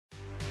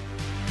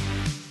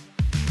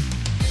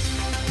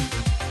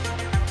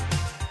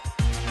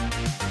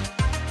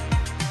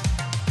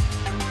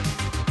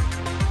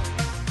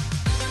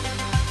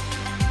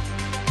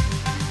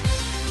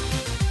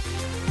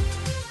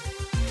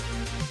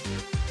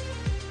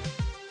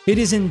It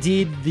is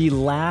indeed the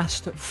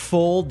last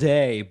full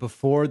day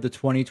before the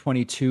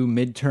 2022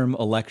 midterm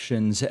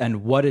elections,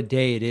 and what a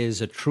day it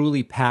is, a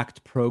truly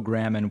packed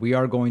program. And we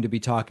are going to be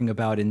talking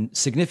about in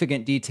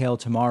significant detail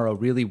tomorrow,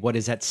 really what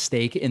is at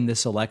stake in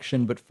this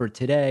election. But for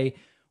today,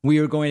 we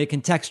are going to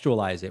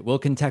contextualize it. We'll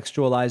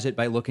contextualize it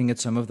by looking at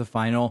some of the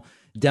final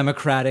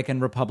Democratic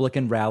and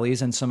Republican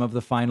rallies and some of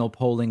the final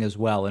polling as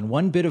well. And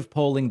one bit of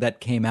polling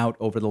that came out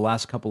over the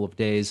last couple of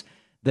days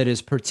that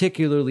is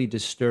particularly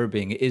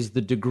disturbing is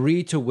the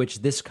degree to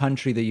which this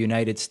country, the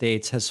United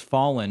States, has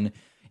fallen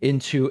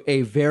into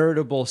a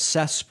veritable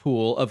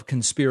cesspool of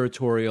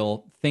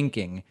conspiratorial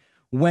thinking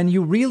when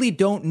you really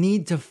don't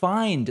need to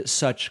find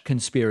such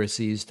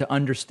conspiracies to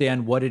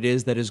understand what it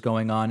is that is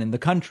going on in the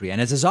country. And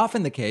as is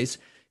often the case,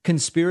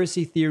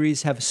 conspiracy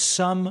theories have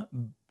some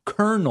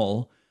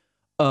kernel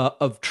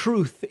of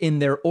truth in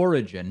their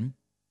origin,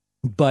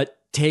 but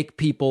take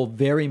people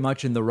very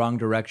much in the wrong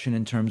direction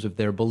in terms of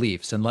their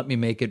beliefs. And let me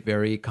make it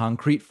very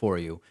concrete for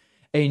you.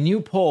 A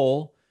new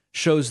poll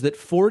shows that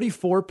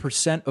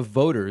 44% of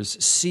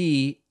voters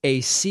see a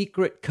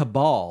secret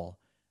cabal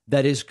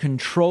that is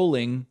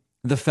controlling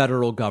the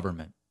federal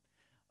government.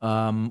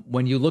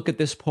 When you look at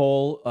this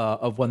poll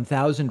of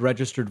 1,000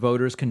 registered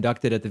voters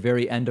conducted at the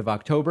very end of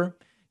October,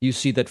 you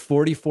see that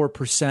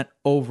 44%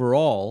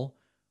 overall.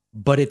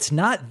 But it's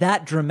not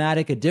that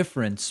dramatic a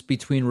difference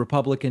between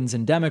Republicans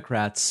and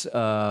Democrats.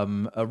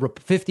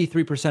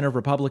 53% of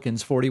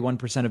Republicans,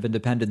 41% of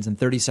independents, and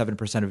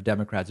 37% of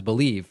Democrats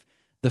believe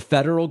the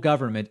federal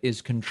government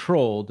is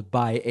controlled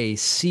by a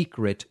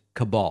secret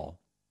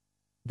cabal.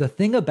 The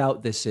thing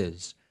about this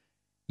is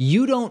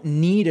you don't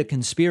need a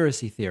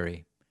conspiracy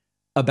theory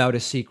about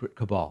a secret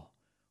cabal.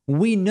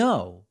 We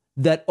know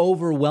that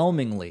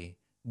overwhelmingly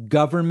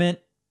government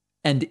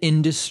and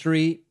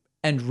industry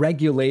and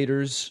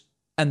regulators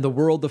and the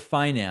world of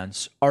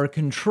finance are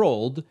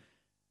controlled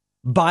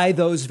by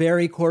those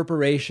very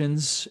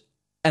corporations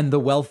and the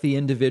wealthy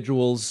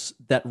individuals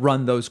that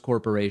run those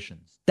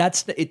corporations.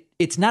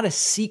 It's not a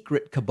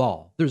secret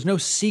cabal. There's no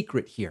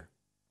secret here.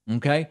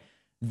 Okay?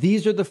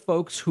 These are the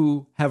folks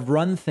who have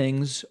run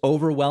things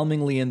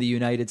overwhelmingly in the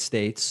United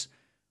States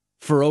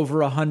for over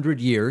 100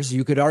 years.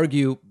 You could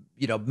argue,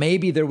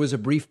 maybe there was a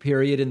brief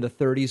period in the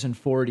 30s and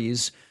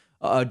 40s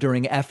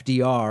during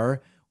FDR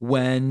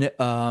when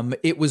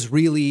it was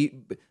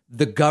really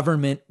the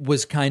government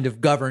was kind of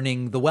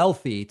governing the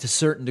wealthy to a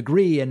certain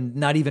degree and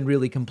not even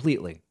really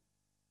completely.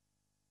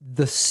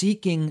 The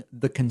seeking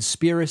the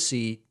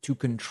conspiracy to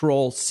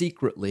control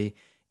secretly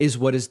is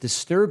what is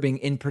disturbing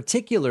in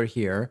particular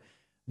here,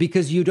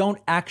 because you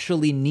don't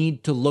actually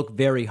need to look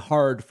very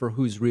hard for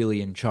who's really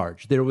in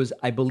charge. There was,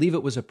 I believe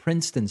it was a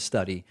Princeton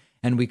study,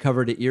 and we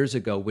covered it years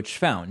ago, which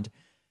found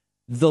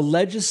the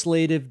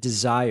legislative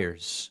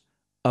desires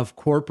of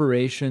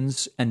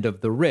corporations and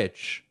of the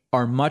rich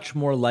are much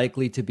more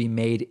likely to be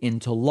made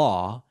into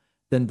law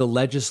than the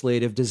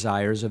legislative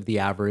desires of the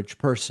average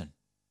person.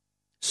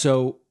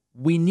 So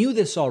we knew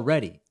this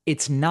already.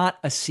 It's not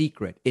a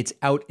secret. It's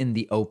out in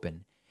the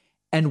open.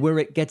 And where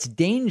it gets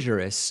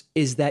dangerous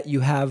is that you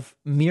have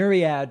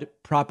myriad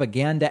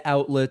propaganda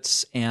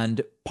outlets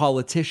and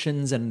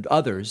politicians and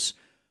others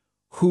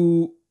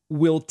who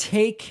will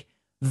take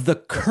the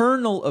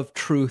kernel of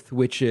truth,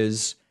 which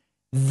is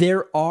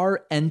there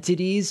are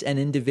entities and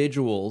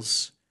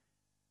individuals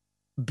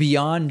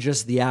beyond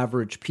just the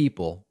average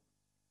people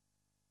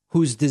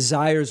whose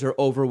desires are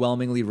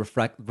overwhelmingly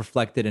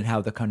reflected in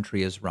how the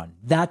country is run.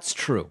 That's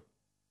true.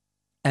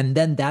 And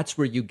then that's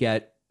where you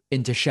get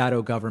into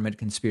shadow government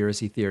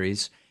conspiracy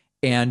theories.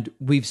 And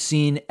we've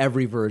seen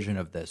every version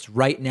of this.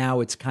 Right now,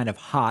 it's kind of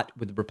hot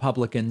with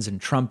Republicans,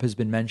 and Trump has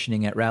been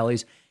mentioning at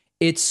rallies.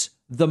 It's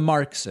the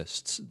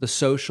Marxists, the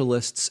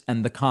socialists,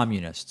 and the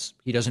communists.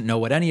 He doesn't know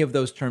what any of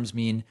those terms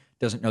mean,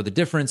 doesn't know the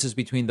differences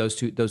between those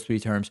three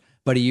terms,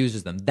 but he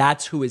uses them.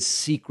 That's who is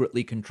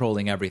secretly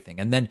controlling everything.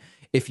 And then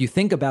if you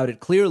think about it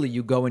clearly,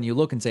 you go and you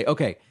look and say,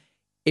 okay,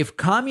 if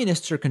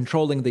communists are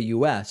controlling the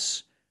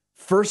U.S.,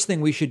 first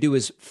thing we should do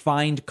is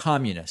find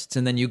communists.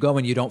 And then you go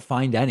and you don't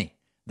find any.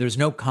 There's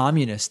no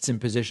communists in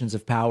positions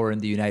of power in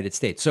the United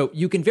States. So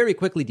you can very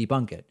quickly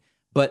debunk it,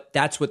 but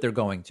that's what they're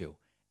going to.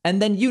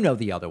 And then you know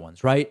the other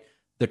ones, right?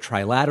 The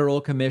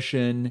Trilateral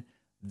Commission,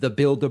 the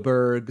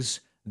Bilderbergs,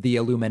 the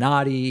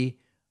Illuminati,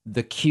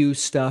 the Q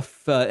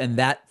stuff, and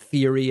that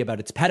theory about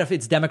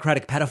it's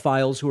democratic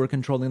pedophiles who are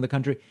controlling the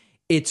country.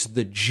 It's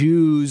the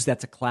Jews.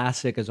 That's a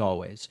classic, as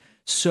always.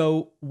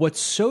 So what's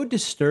so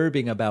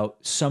disturbing about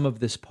some of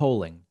this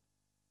polling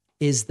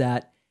is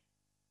that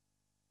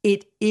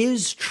it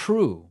is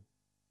true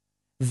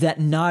that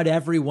not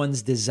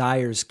everyone's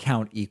desires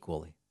count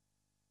equally,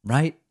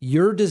 right?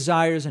 Your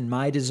desires and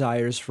my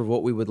desires for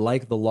what we would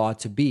like the law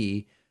to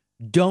be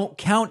don't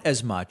count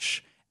as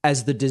much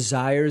as the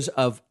desires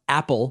of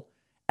Apple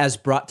as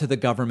brought to the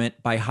government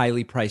by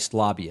highly priced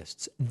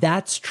lobbyists.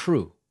 That's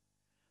true.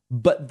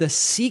 But the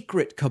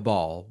secret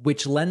cabal,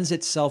 which lends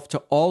itself to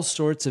all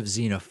sorts of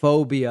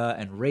xenophobia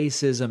and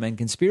racism and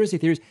conspiracy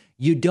theories,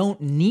 you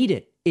don't need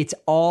it. It's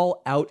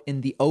all out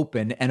in the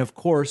open. And of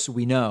course,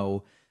 we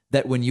know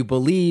that when you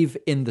believe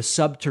in the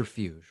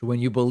subterfuge, when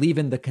you believe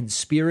in the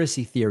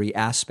conspiracy theory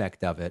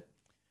aspect of it,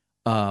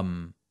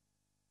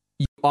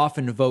 you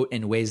often vote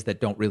in ways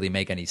that don't really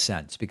make any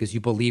sense because you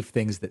believe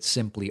things that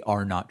simply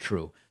are not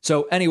true.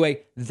 So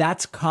anyway,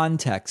 that's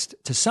context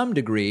to some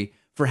degree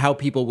for how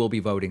people will be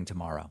voting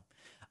tomorrow.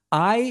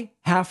 I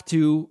have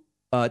to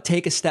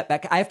take a step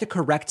back. I have to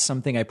correct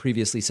something I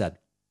previously said.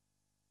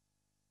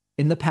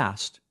 In the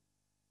past,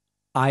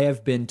 I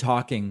have been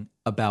talking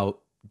about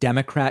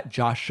Democrat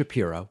Josh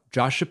Shapiro.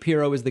 Josh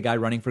Shapiro is the guy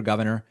running for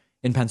governor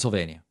in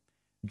Pennsylvania.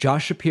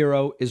 Josh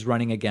Shapiro is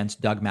running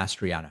against Doug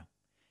Mastriano.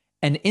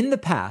 And in the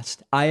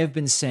past, I have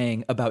been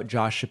saying about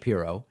Josh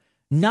Shapiro,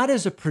 not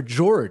as a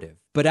pejorative,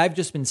 but I've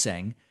just been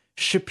saying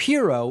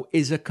Shapiro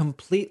is a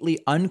completely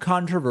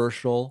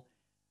uncontroversial,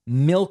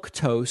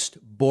 milquetoast,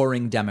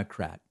 boring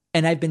Democrat.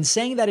 And I've been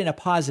saying that in a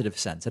positive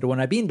sense. And what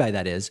I mean by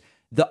that is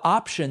the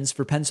options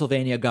for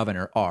Pennsylvania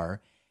governor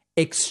are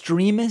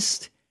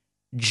extremist,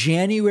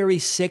 January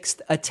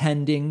 6th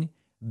attending,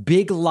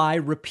 big lie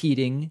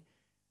repeating,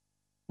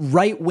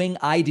 right-wing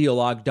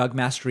ideologue Doug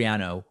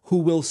Mastriano, who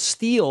will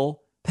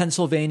steal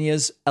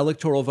Pennsylvania's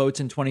electoral votes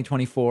in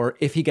 2024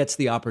 if he gets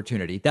the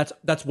opportunity.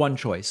 That's one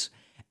choice.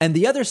 And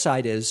the other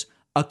side is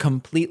a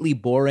completely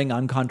boring,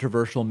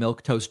 uncontroversial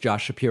milquetoast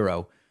Josh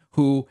Shapiro,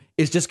 who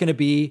is just going to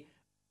be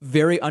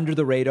very under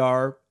the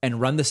radar and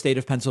run the state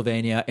of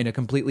Pennsylvania in a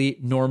completely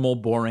normal,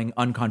 boring,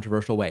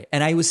 uncontroversial way.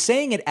 And I was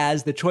saying it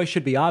as the choice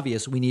should be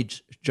obvious. We need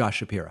Josh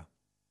Shapiro.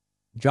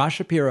 Josh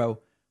Shapiro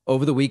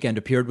over the weekend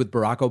appeared with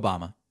Barack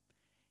Obama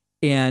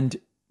and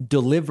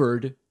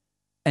delivered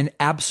an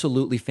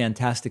absolutely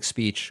fantastic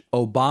speech,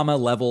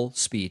 Obama-level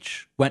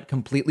speech, went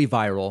completely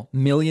viral,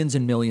 millions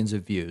and millions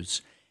of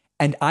views.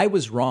 And I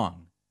was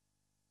wrong.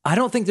 I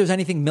don't think there's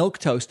anything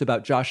milquetoast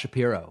about Josh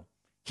Shapiro.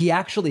 He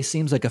actually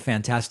seems like a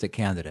fantastic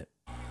candidate.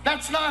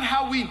 That's not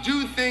how we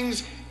do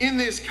things in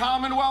this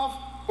Commonwealth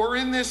or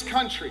in this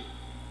country.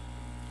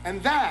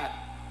 And that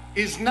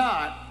is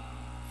not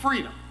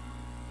freedom.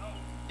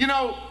 You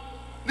know,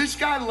 this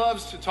guy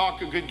loves to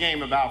talk a good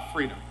game about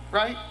freedom,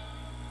 right?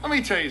 Let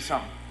me tell you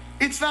something.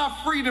 It's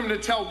not freedom to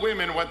tell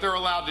women what they're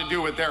allowed to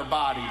do with their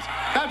bodies.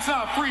 That's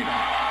not freedom.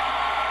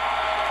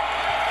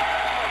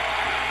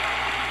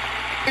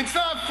 It's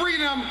not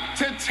freedom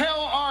to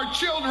tell our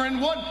children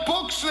what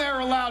books they're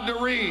allowed to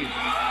read.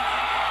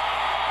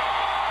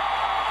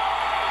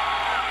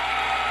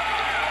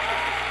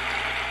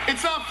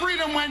 It's not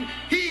freedom when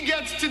he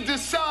gets to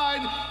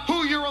decide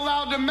who you're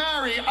allowed to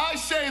marry. I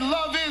say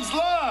love is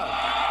love.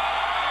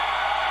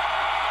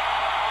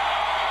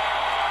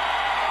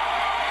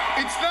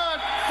 It's not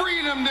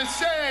freedom to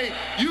say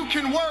you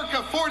can work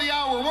a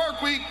 40-hour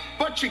work week,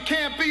 but you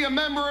can't be a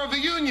member of a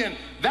union.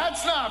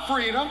 That's not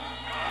freedom.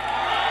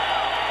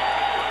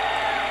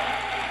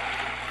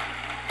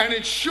 And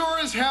it sure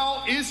as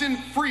hell isn't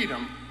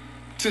freedom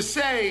to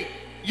say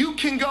you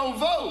can go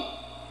vote,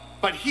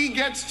 but he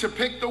gets to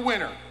pick the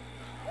winner.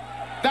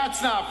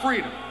 That's not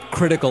freedom.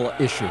 Critical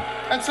issue.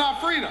 That's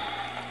not freedom.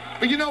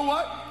 But you know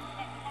what?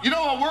 You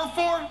know what we're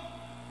for?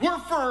 We're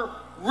for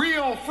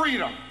real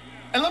freedom.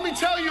 And let me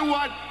tell you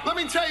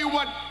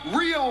what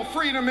real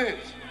freedom is.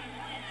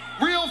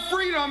 Real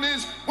freedom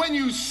is when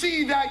you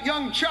see that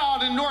young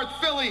child in North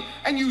Philly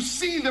and you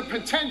see the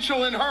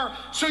potential in her,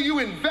 so you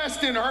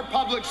invest in her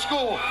public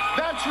school.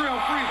 That's real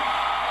freedom.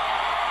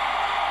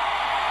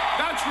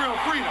 That's real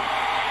freedom.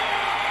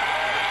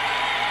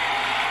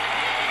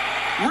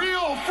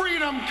 Real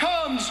freedom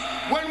comes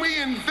when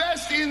we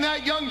invest in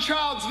that young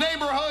child's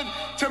neighborhood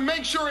to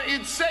make sure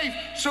it's safe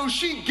so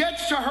she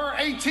gets to her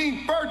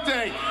 18th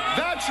birthday.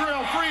 That's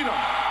real freedom.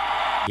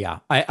 Yeah,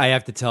 I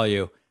have to tell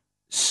you,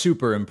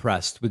 super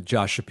impressed with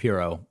Josh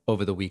Shapiro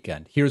over the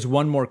weekend. Here's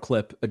one more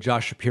clip of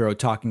Josh Shapiro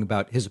talking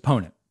about his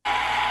opponent.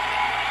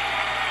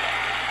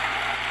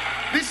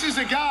 This is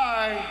a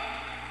guy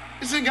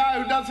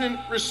who doesn't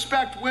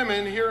respect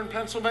women here in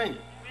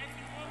Pennsylvania.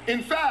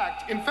 In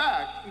fact,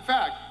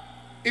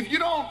 if you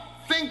don't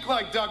think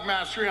like Doug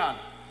Mastriano,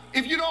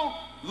 if you don't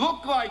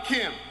look like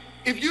him,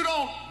 if you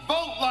don't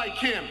vote like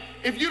him,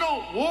 if you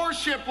don't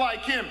worship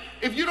like him,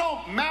 if you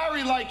don't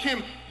marry like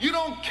him, you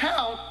don't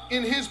count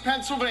in his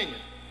Pennsylvania.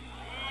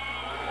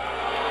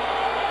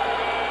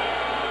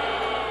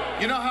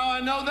 You know how I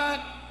know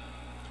that?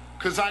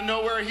 Because I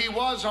know where he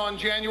was on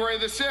January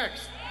the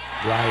 6th.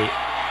 Right.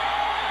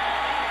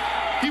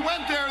 He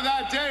went there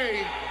that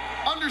day.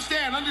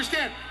 Understand.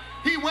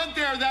 He went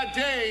there that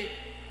day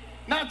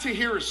not to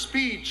hear a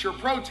speech or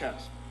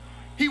protest.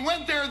 He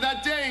went there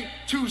that day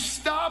to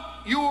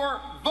stop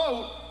your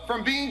vote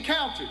from being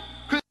counted.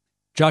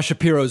 Josh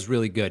Shapiro is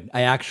really good.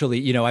 I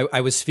actually,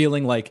 I was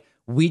feeling like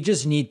we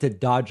just need to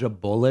dodge a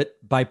bullet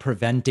by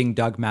preventing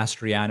Doug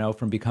Mastriano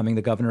from becoming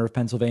the governor of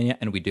Pennsylvania,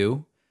 and we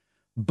do.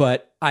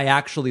 But I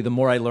actually, the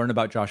more I learn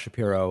about Josh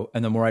Shapiro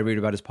and the more I read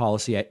about his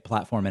policy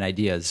platform and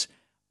ideas,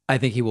 I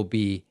think he will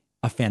be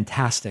a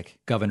fantastic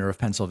governor of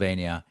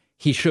Pennsylvania.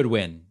 He should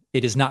win.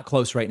 It is not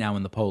close right now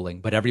in the polling,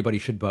 but everybody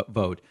should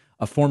vote.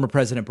 A former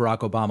President Barack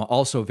Obama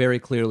also very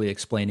clearly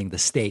explaining the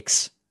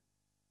stakes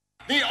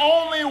The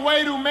only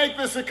way to make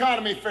this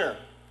economy fair,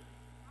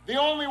 the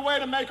only way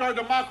to make our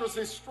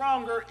democracy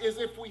stronger is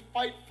if we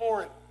fight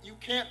for it. You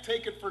can't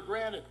take it for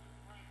granted.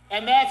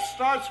 And that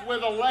starts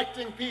with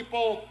electing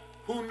people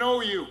who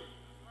know you,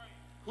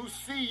 who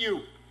see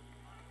you,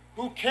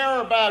 who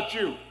care about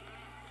you,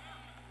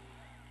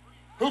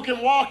 who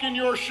can walk in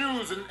your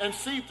shoes and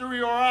see through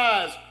your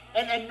eyes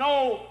and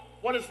know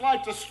what it's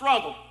like to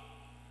struggle,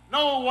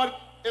 know what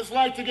it's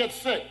like to get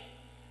sick,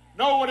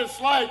 know what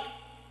it's like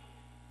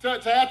to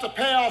have to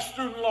pay off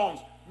student loans,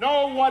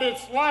 know what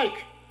it's like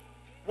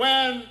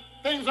when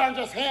things aren't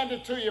just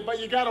handed to you, but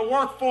you got to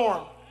work for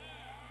them.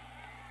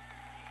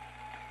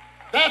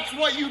 That's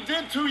what you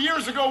did 2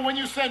 years ago when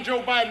you sent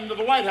Joe Biden to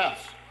the White House.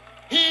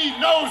 He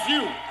knows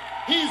you.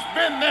 He's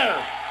been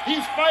there.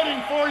 He's fighting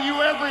for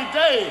you every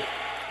day,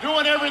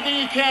 doing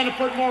everything he can to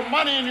put more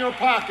money in your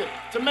pocket,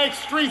 to make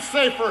streets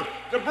safer,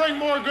 to bring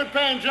more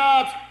good-paying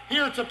jobs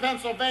here to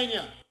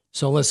Pennsylvania.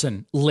 So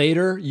listen,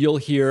 later you'll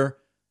hear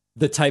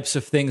the types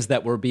of things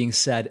that were being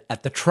said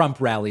at the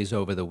Trump rallies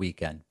over the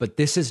weekend. But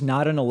this is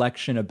not an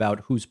election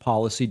about whose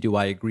policy do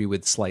I agree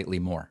with slightly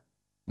more.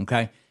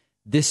 Okay?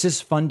 This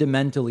is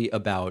fundamentally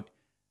about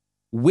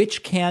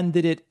which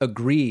candidate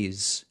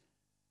agrees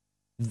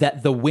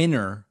that the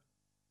winner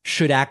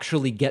should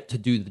actually get to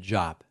do the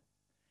job.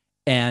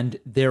 And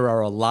there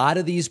are a lot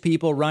of these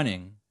people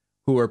running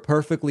who are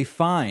perfectly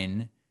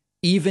fine,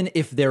 even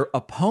if their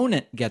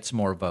opponent gets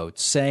more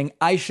votes, saying,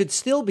 I should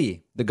still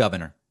be the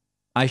governor.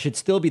 I should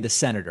still be the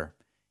senator,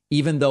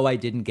 even though I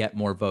didn't get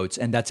more votes.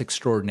 And that's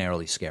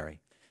extraordinarily scary.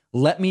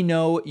 Let me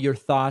know your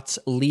thoughts.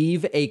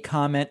 Leave a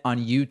comment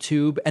on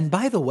YouTube. And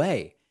by the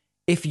way,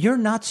 if you're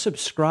not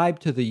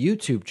subscribed to the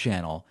YouTube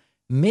channel,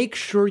 make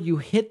sure you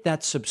hit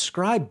that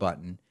subscribe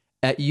button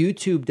at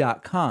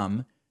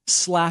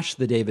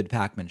youtube.com/The David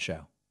Pakman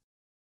Show.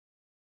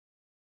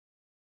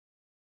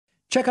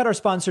 Check out our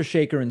sponsor,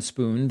 Shaker and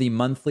Spoon, the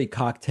monthly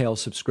cocktail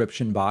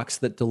subscription box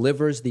that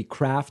delivers the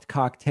craft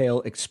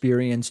cocktail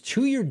experience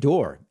to your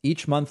door.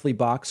 Each monthly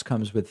box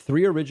comes with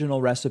 3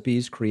 original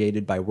recipes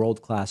created by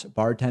world-class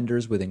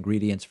bartenders with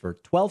ingredients for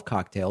 12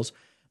 cocktails.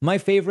 My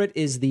favorite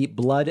is the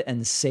Blood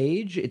and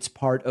Sage. It's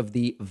part of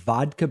the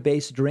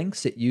vodka-based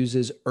drinks. It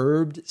uses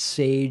herbed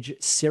sage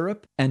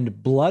syrup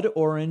and blood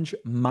orange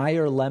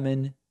Meyer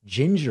lemon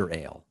ginger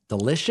ale.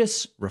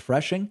 Delicious,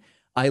 refreshing.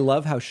 I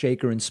love how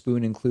Shaker and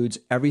Spoon includes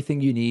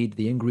everything you need,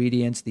 the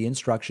ingredients, the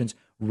instructions,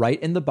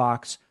 right in the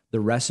box.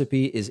 The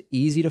recipe is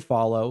easy to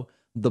follow.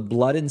 The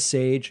Blood and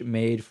Sage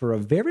made for a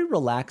very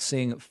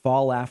relaxing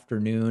fall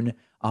afternoon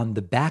on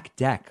the back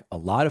deck. A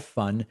lot of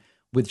fun.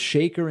 With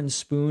Shaker and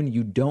Spoon,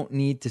 you don't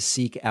need to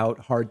seek out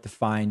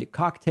hard-to-find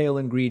cocktail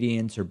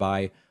ingredients or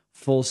buy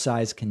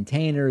full-size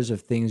containers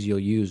of things you'll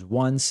use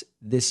once.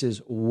 This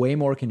is way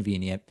more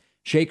convenient.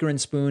 Shaker and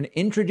Spoon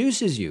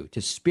introduces you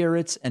to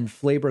spirits and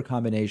flavor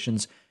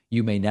combinations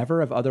you may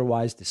never have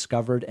otherwise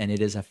discovered, and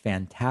it is a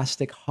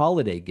fantastic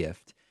holiday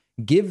gift.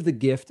 Give the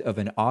gift of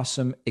an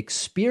awesome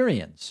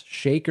experience.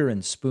 Shaker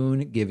and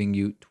Spoon giving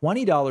you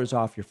 $20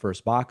 off your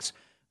first box.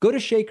 Go to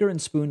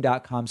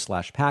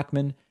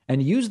shakerandspoon.com/Pakman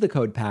and use the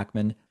code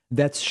Pakman.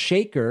 That's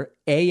Shaker,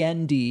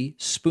 A-N-D,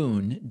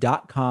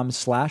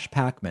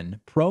 spoon.com/Pakman.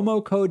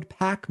 Promo code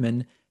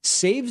Pakman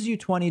saves you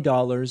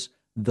 $20.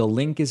 The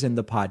link is in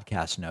the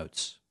podcast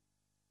notes.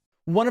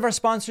 One of our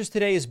sponsors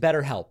today is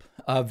BetterHelp.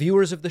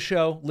 Viewers of the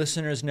show,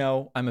 listeners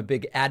know I'm a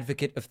big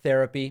advocate of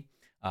therapy.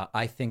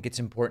 I think it's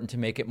important to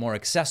make it more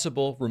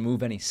accessible,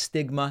 remove any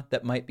stigma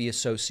that might be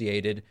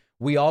associated.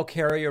 We all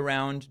carry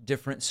around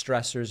different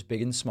stressors,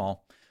 big and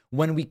small.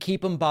 When we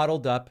keep them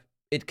bottled up,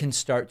 it can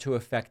start to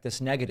affect us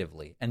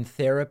negatively. And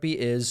therapy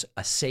is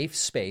a safe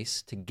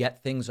space to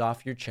get things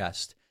off your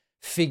chest,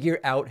 figure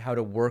out how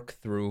to work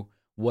through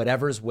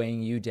whatever's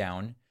weighing you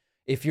down.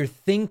 If you're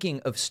thinking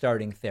of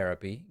starting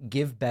therapy,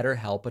 give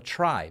BetterHelp a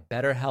try.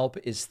 BetterHelp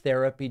is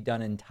therapy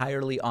done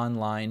entirely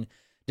online,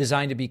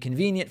 designed to be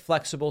convenient,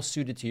 flexible,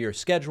 suited to your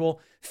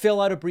schedule. Fill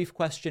out a brief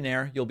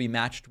questionnaire. You'll be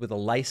matched with a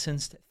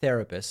licensed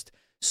therapist.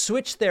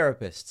 Switch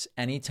therapists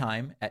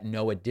anytime at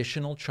no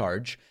additional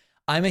charge.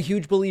 I'm a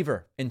huge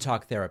believer in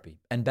talk therapy,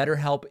 and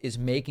BetterHelp is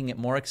making it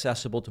more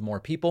accessible to more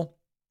people.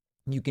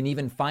 You can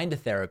even find a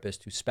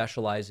therapist who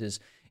specializes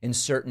in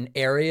certain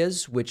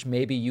areas, which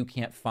maybe you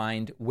can't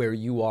find where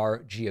you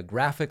are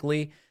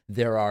geographically.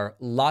 There are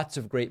lots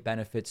of great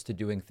benefits to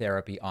doing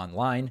therapy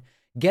online.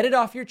 Get it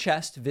off your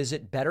chest.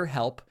 Visit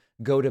BetterHelp.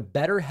 Go to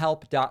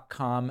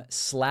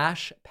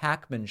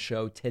betterhelp.com/Pakman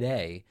Show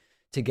today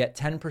to get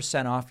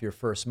 10% off your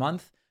first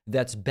month.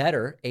 That's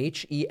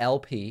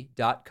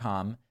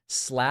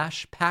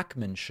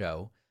betterhelp.com/Pakman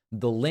Show.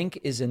 The link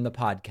is in the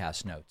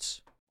podcast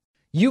notes.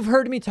 You've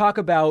heard me talk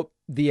about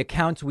the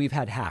accounts we've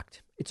had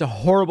hacked. It's a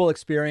horrible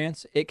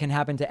experience. It can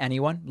happen to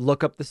anyone.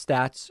 Look up the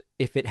stats.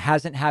 If it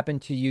hasn't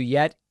happened to you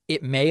yet,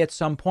 it may at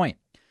some point.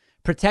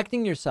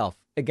 Protecting yourself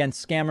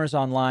against scammers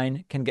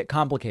online can get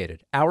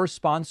complicated. Our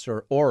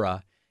sponsor,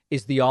 Aura,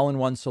 is the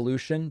all-in-one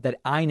solution that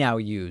I now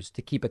use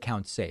to keep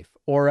accounts safe.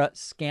 Aura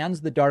scans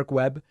the dark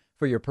web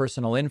for your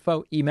personal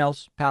info,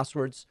 emails,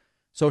 passwords,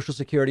 social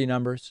security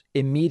numbers,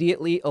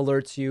 immediately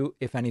alerts you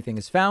if anything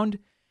is found,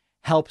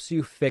 helps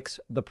you fix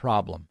the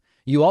problem.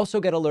 You also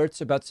get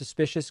alerts about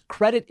suspicious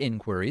credit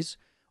inquiries.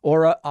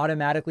 Aura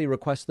automatically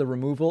requests the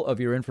removal of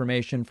your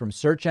information from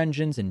search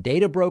engines and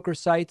data broker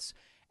sites.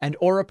 And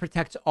Aura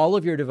protects all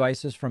of your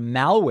devices from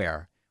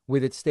malware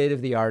with its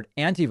state-of-the-art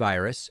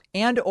antivirus.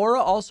 And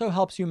Aura also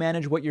helps you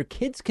manage what your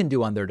kids can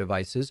do on their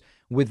devices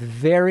with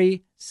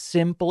very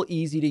simple,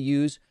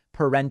 easy-to-use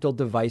parental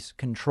device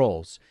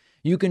controls.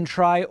 You can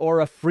try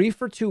Aura free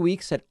for 2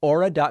 weeks at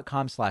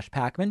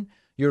aura.com/Pacman.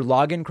 Your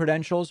login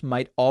credentials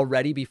might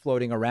already be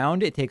floating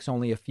around. It takes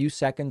only a few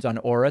seconds on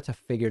Aura to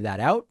figure that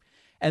out.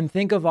 And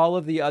think of all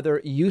of the other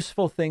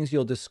useful things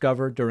you'll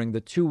discover during the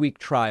 2-week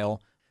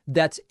trial.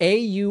 That's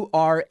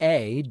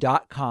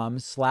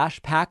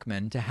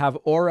aura.com/Pacman to have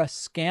Aura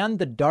scan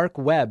the dark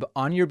web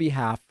on your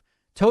behalf,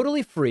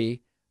 totally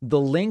free. The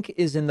link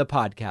is in the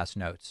podcast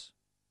notes.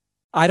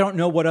 I don't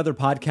know what other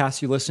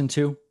podcasts you listen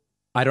to.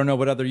 I don't know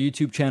what other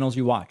YouTube channels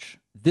you watch.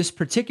 This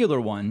particular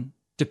one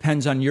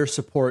depends on your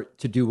support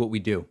to do what we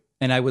do.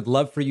 And I would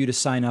love for you to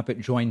sign up at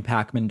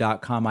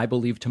joinpacman.com. I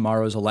believe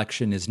tomorrow's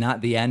election is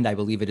not the end. I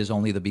believe it is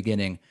only the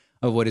beginning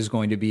of what is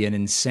going to be an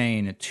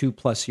insane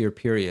 2+ year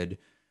period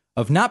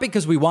of, not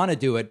because we want to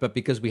do it, but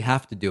because we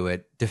have to do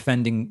it,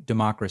 defending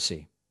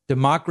democracy.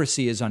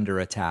 Democracy is under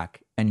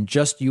attack, and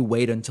just you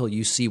wait until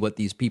you see what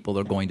these people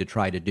are going to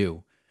try to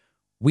do.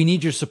 We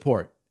need your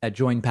support at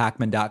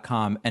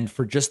joinpacman.com. And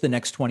for just the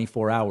next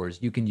 24 hours,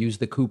 you can use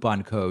the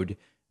coupon code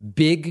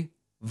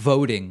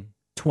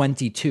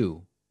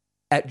BIGVOTING22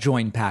 at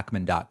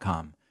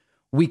joinpacman.com.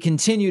 We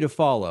continue to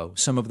follow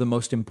some of the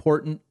most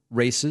important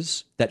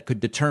races that could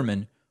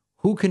determine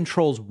who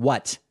controls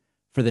what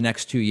for the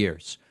next 2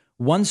 years.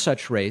 One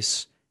such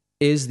race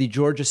is the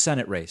Georgia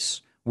Senate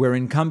race, where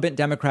incumbent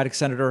Democratic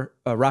Senator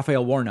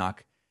Raphael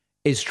Warnock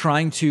is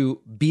trying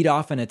to beat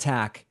off an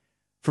attack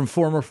from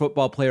former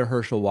football player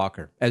Herschel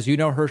Walker. As you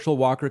know, Herschel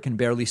Walker can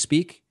barely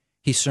speak.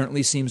 He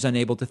certainly seems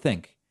unable to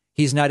think.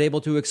 He's not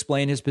able to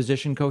explain his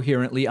position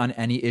coherently on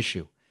any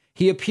issue.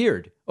 He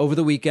appeared over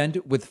the weekend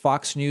with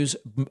Fox News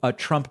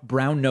Trump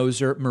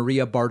brown-noser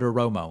Maria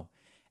Bartiromo,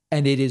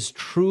 and it is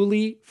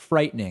truly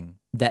frightening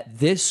that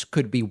this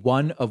could be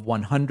one of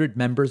 100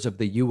 members of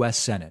the U.S.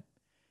 Senate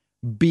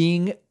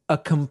being a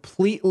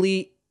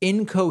completely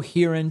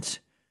incoherent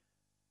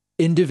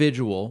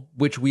individual,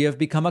 which we have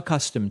become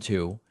accustomed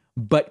to,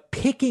 but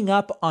picking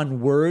up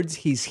on words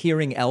he's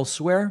hearing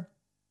elsewhere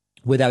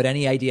without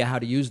any idea how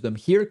to use them,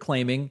 here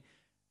claiming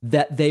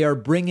that they are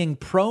bringing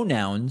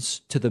pronouns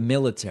to the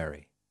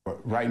military.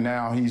 Right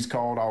now, he's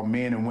called our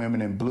men and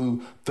women in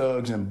blue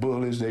thugs and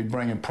bullies. They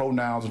bringing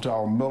pronouns into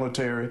our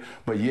military,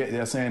 but yet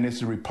they're saying it's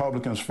the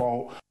Republicans'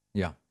 fault.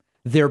 Yeah,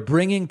 they're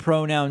bringing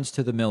pronouns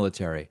to the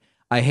military.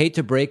 I hate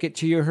to break it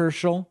to you,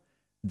 Herschel.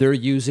 They're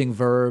using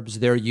verbs.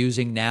 They're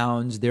using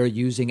nouns. They're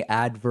using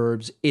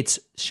adverbs.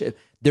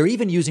 They're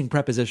even using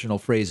prepositional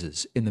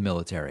phrases in the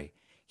military.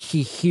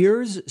 He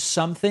hears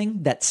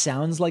something that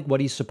sounds like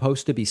what he's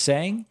supposed to be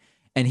saying,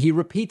 and he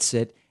repeats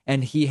it,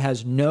 and he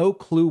has no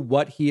clue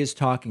what he is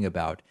talking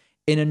about.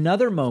 In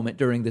another moment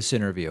during this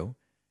interview,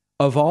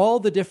 of all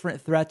the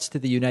different threats to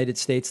the United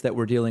States that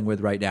we're dealing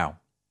with right now,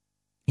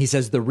 he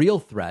says the real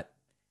threat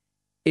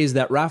is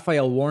that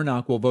Raphael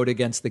Warnock will vote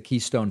against the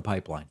Keystone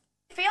Pipeline.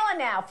 Feeling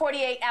now,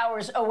 48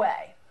 hours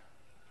away?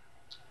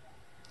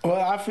 Well,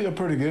 I feel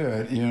pretty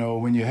good. You know,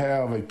 when you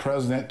have a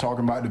president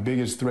talking about the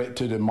biggest threat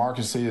to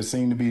democracy is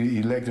seen to be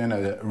electing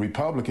a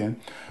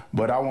Republican.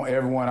 But I want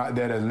everyone out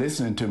there that's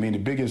listening to me, the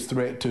biggest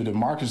threat to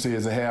democracy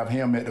is to have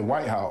him at the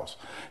White House.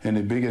 And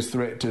the biggest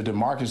threat to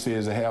democracy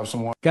is to have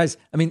someone. Guys,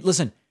 I mean,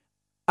 listen,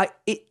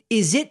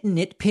 is it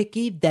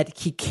nitpicky that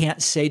he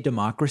can't say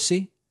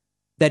democracy?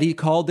 That he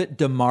called it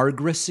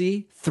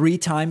demargracy 3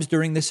 times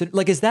during this?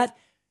 Like, is that,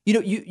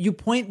 you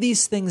point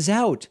these things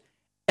out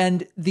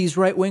and these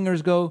right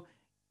wingers go,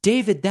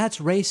 David, that's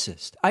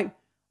racist.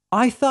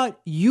 I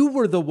thought you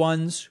were the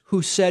ones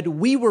who said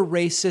we were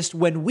racist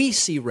when we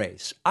see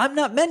race. I'm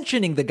not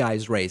mentioning the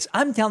guy's race.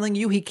 I'm telling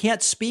you he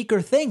can't speak or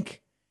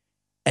think.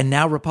 And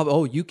now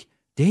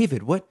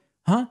David, what?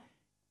 Huh?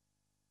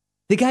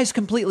 The guy's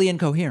completely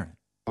incoherent.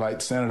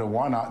 Like Senator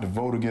Warnock to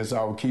vote against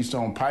our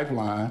Keystone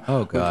Pipeline,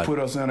 which put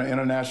us in an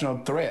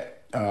international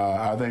threat.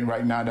 I think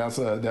right now that's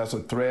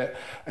a threat.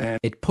 And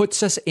it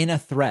puts us in a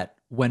threat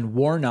when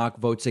Warnock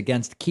votes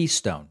against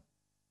Keystone.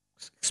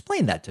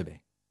 Explain that to me.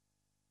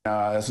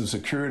 It's a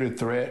security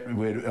threat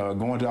with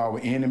going to our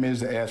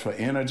enemies to ask for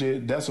energy.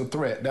 That's a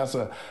threat. That's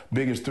a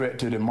biggest threat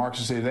to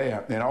democracy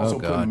there. And also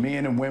putting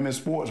men and women's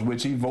sports,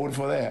 which he voted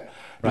for that.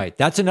 Right.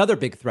 That's another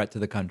big threat to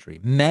the country.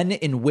 Men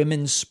in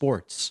women's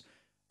sports.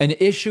 An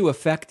issue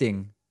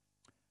affecting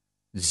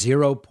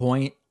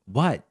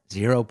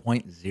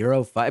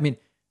 0.05. I mean,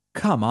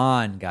 come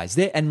on, guys.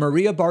 And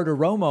Maria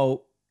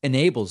Bartiromo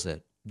enables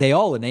it. They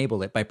all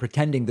enable it by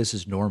pretending this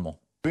is normal.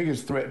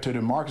 Biggest threat to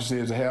democracy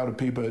is to have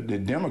the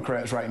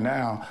Democrats right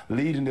now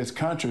leading this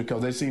country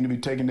because they seem to be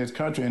taking this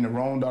country in the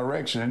wrong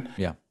direction.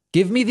 Yeah.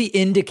 Give me the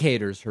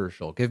indicators,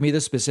 Herschel. Give me the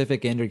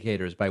specific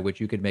indicators by which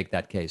you could make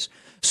that case.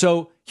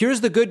 So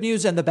here's the good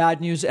news and the bad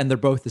news, and they're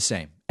both the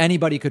same.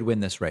 Anybody could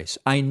win this race.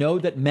 I know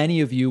that many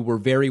of you were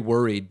very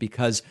worried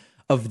because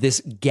of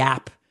this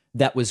gap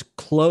that was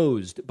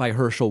closed by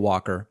Herschel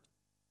Walker,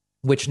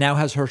 which now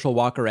has Herschel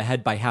Walker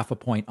ahead by 0.5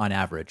 point on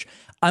average.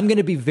 I'm going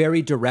to be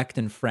very direct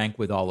and frank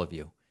with all of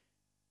you.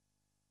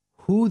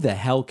 Who the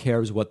hell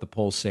cares what the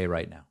polls say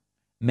right now?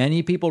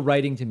 Many people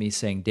writing to me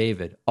saying,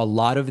 David, a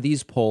lot of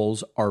these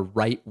polls are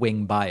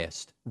right-wing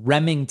biased.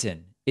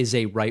 Remington is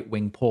a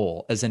right-wing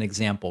poll, as an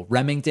example.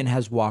 Remington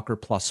has Walker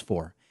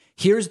 +4.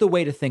 Here's the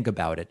way to think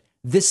about it.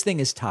 This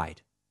thing is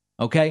tied,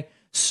 okay?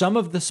 Some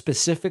of the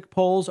specific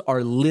polls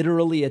are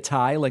literally a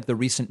tie, like the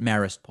recent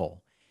Marist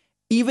poll.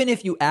 Even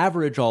if you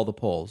average all the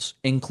polls,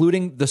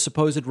 including the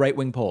supposed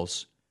right-wing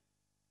polls,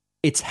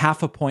 it's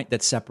 0.5 point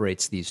that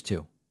separates these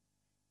two.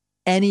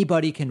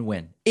 Anybody can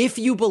win. If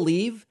you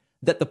believe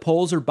that the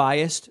polls are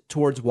biased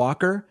towards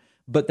Walker,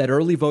 but that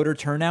early voter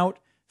turnout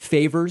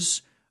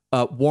favors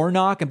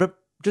Warnock, and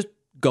just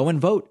go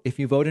and vote if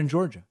you vote in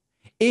Georgia.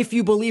 If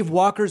you believe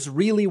Walker's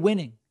really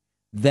winning,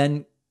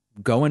 then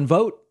go and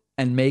vote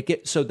and make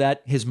it so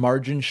that his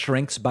margin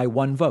shrinks by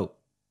 1 vote.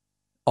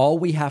 All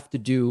we have to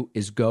do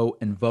is go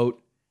and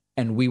vote,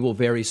 and we will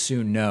very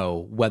soon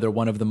know whether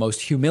one of the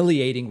most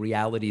humiliating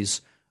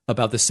realities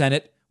about the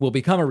Senate will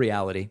become a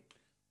reality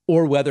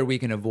or whether we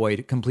can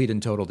avoid complete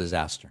and total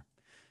disaster.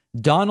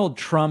 Donald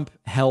Trump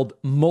held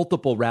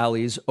multiple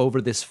rallies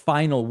over this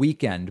final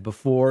weekend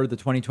before the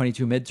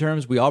 2022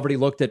 midterms. We already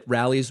looked at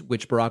rallies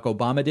which Barack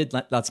Obama did.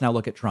 Let's now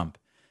look at Trump.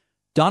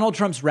 Donald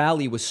Trump's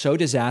rally was so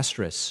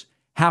disastrous,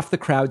 half the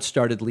crowd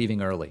started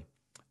leaving early.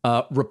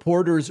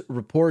 Reporters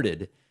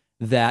reported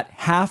that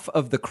half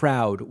of the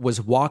crowd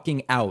was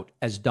walking out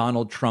as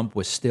Donald Trump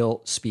was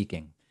still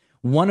speaking.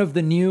 One of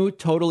the new,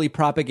 totally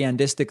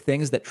propagandistic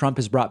things that Trump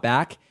has brought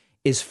back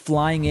is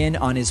flying in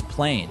on his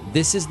plane.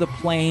 This is the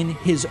plane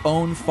his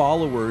own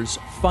followers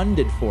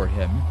funded for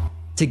him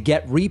to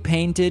get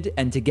repainted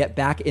and to get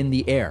back in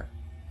the air.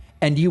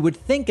 And you would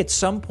think at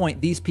some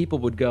point these people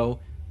would go,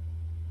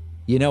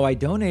 you know, I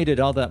donated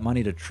all that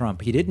money to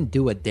Trump. He didn't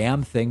do a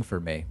damn thing for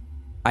me.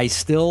 I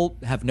still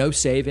have no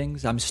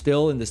savings. I'm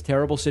still in this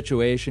terrible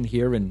situation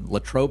here in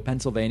Latrobe,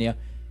 Pennsylvania,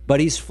 but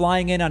he's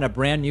flying in on a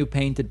brand new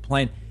painted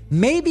plane.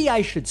 Maybe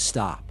I should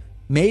stop.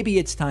 Maybe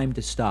it's time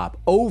to stop.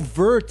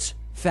 Overt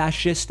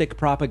fascistic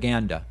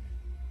propaganda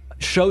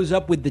shows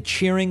up with the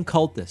cheering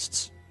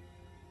cultists,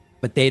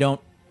 but they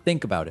don't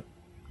think about it.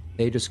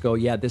 They just go,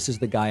 yeah, this is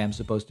the guy I'm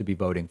supposed to be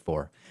voting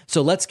for.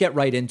 So let's get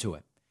right into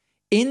it.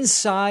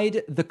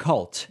 Inside the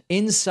cult,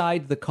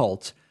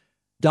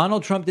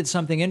 Donald Trump did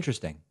something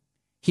interesting.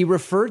 He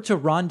referred to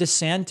Ron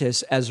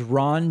DeSantis as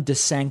Ron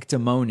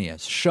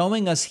DeSanctimonious,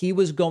 showing us he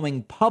was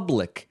going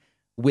public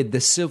with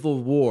the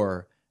civil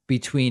war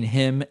between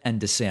him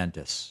and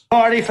DeSantis.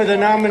 Party for the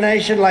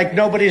nomination like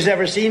nobody's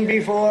ever seen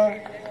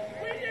before.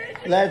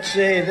 Let's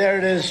see, there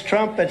it is,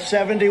 Trump at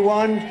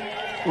 71,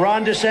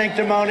 Ron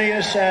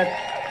DeSanctimonious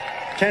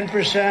at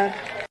 10%.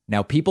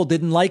 Now, people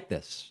didn't like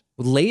this.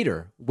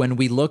 Later, when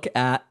we look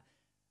at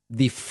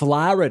the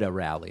Florida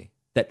rally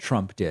that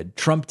Trump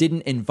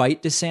didn't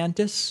invite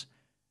DeSantis,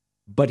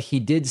 but he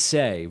did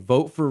say,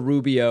 vote for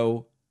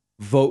Rubio,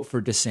 vote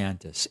for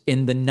DeSantis.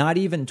 In the not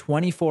even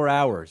 24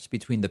 hours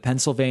between the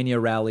Pennsylvania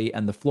rally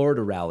and the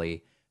Florida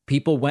rally,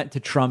 people went to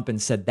Trump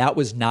and said that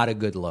was not a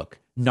good look.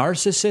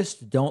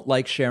 Narcissists don't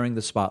like sharing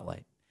the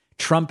spotlight.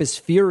 Trump is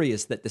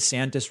furious that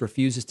DeSantis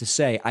refuses to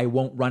say, I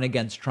won't run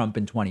against Trump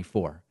in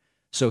 24.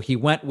 So he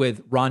went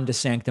with Ron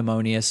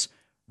DeSanctimonious.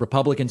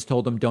 Republicans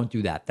told him, don't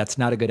do that. That's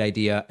not a good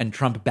idea. And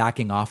Trump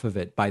backing off of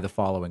it by the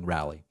following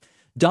rally.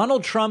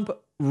 Donald Trump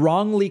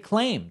wrongly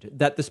claimed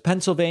that the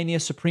Pennsylvania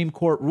Supreme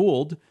Court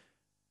ruled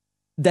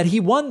that he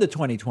won the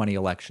 2020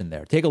 election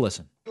there. Take a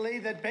listen.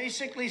 That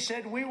basically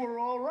said we were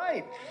all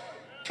right.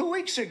 2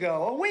 weeks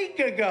ago, a week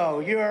ago,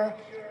 you're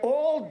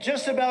all,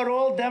 just about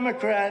all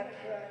Democrat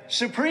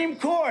Supreme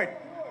Court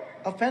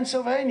of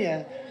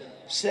Pennsylvania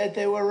said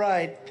they were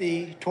right.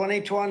 The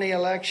 2020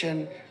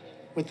 election,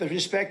 with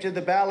respect to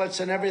the ballots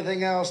and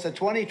everything else, the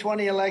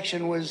 2020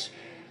 election was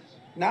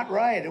not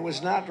right. It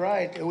was not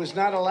right. It was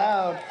not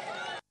allowed.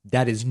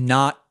 That is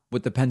not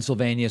what the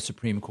Pennsylvania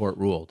Supreme Court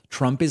ruled.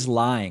 Trump is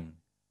lying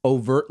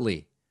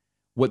overtly.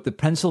 What the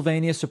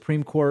Pennsylvania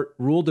Supreme Court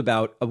ruled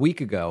about a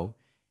week ago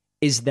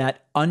is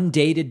that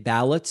undated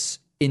ballots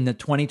in the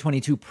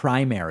 2022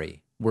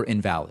 primary were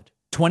invalid.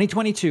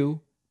 2022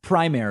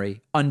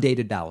 primary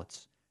undated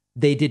ballots.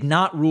 They did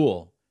not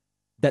rule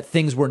that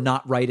things were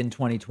not right in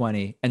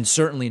 2020, and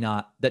certainly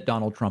not that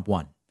Donald Trump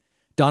won.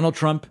 Donald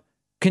Trump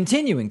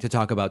continuing to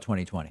talk about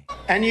 2020.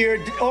 And you're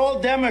all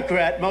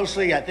Democrat,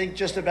 mostly, I think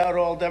just about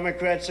all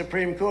Democrat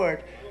Supreme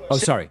Court. Oh,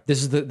 sorry.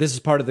 This is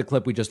part of the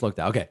clip we just looked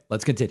at. Okay,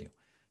 let's continue.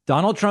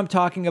 Donald Trump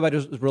talking about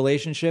his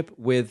relationship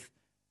with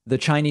the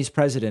Chinese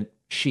president,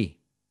 Xi.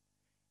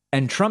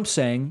 And Trump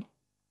saying,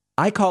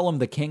 I call him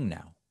the king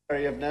now.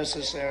 If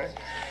necessary.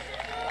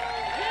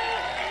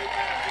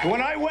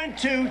 When I went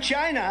to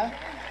China,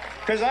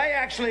 because I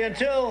actually,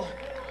 until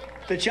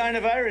the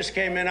China virus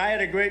came in, I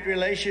had a great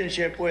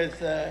relationship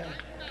with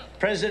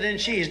President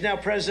Xi. He's now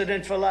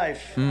president for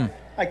life.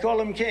 I call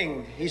him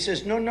king. He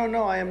says, no,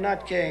 I am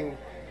not king.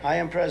 I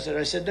am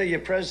president. I said, no, you're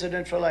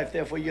president for life.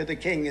 Therefore, you're the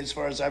king as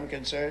far as I'm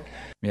concerned.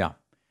 Yeah.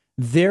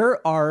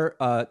 There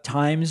are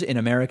times in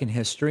American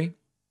history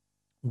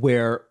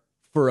where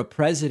for a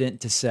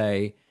president to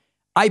say,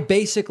 I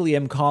basically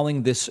am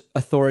calling this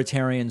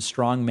authoritarian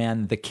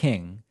strongman the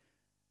king,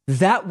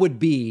 that would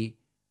be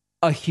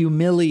a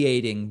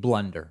humiliating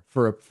blunder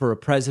for a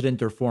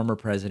president or former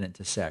president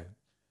to say.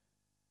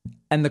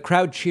 And the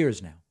crowd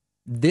cheers now.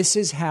 This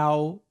is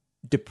how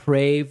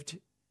depraved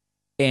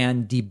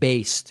and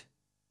debased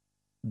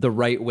the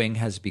right wing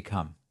has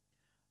become.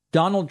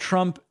 Donald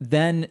Trump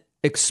then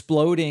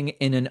exploding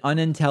in an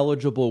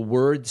unintelligible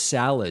word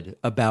salad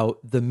about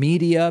the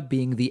media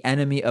being the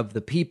enemy of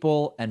the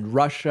people and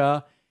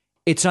Russia.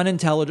 It's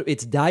unintelligible.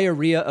 It's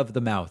diarrhea of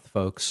the mouth,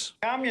 folks.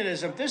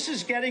 Communism. This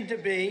is getting to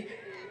be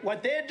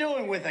what they're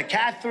doing with the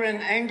Catherine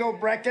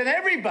Engelbrecht and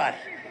everybody.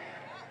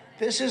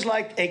 This is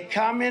like a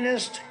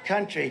communist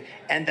country,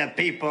 and the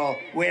people,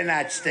 we're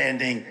not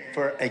standing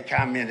for a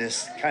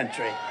communist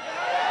country.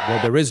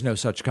 Well, there is no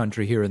such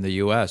country here in the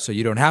U.S., so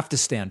you don't have to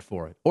stand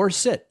for it or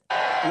sit.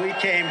 We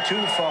came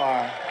too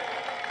far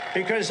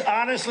because,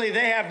 honestly,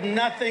 they have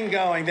nothing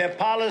going. Their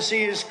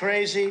policy is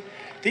crazy.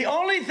 The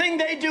only thing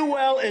they do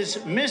well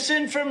is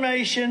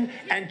misinformation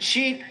and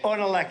cheat on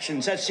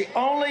elections. That's the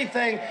only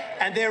thing,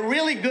 and they're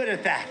really good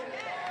at that.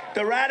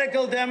 The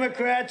radical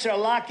Democrats are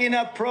locking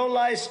up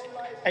pro-life,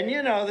 and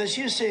you know this,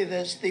 you see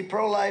this, the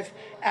pro-life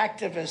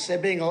activists. They're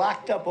being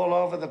locked up all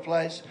over the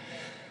place.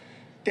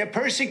 They're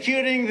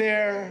persecuting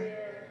their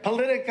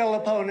political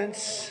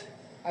opponents.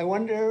 I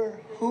wonder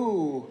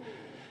who.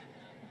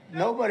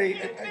 Nobody.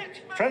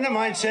 A friend of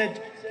mine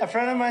said,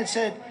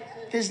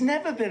 there's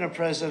never been a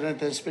president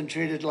that's been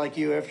treated like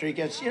you after he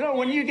gets,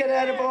 when you get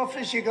out of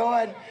office, you go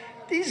out,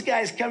 these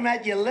guys come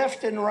at you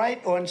left and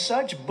right on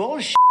such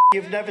bullshit.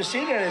 You've never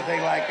seen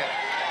anything like it.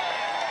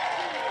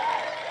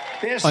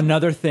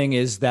 Another thing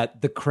is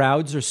that the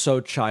crowds are so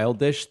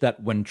childish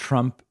that when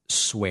Trump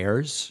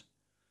swears,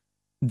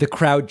 the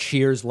crowd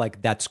cheers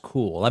like that's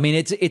cool. I mean,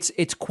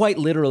 it's quite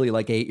literally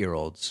like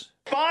 8-year-olds.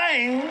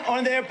 Spying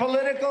on their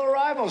political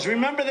rivals.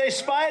 Remember, they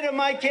spied on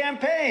my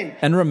campaign.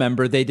 And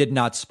remember, they did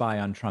not spy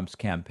on Trump's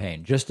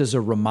campaign. Just as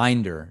a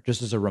reminder,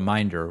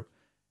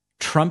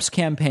 Trump's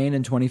campaign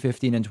in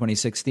 2015 and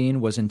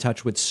 2016 was in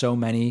touch with so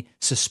many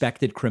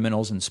suspected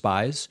criminals and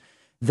spies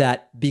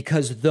that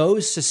because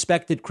those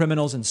suspected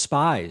criminals and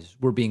spies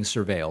were being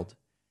surveilled,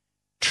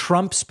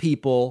 Trump's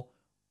people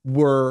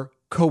were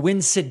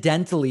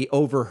coincidentally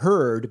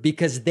overheard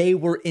because they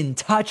were in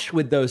touch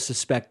with those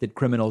suspected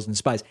criminals and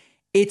spies.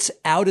 It's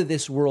out of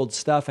this world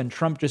stuff. And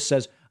Trump just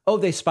says, oh,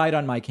 they spied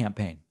on my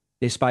campaign.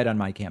 They spied on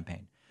my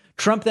campaign.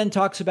 Trump then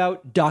talks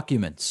about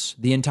documents,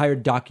 the entire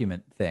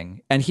document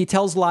thing, and he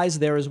tells lies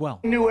there as well.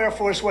 New Air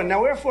Force One.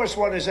 Now, Air Force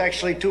One is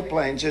actually two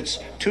planes. It's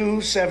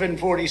two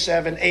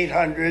 747,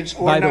 800s,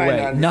 or 900s. By the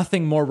way,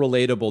 nothing more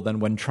relatable than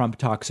when Trump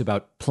talks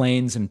about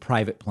planes and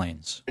private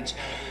planes.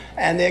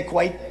 And they're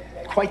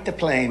quite the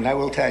plane, I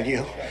will tell you.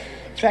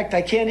 In fact,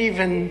 I can't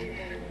even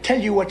tell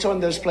you what's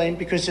on this plane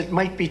because it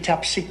might be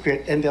top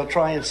secret, and they'll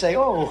try and say,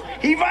 oh,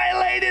 he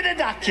violated a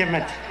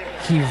document.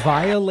 He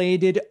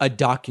violated a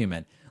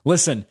document.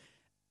 Listen,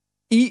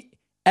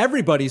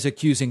 everybody's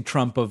accusing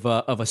Trump of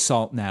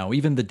assault now,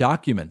 even the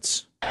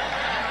documents.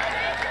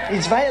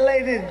 He's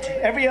violated.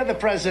 Every other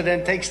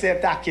president takes their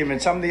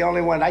documents. I'm the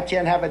only one. I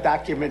can't have a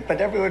document,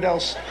 but everyone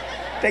else,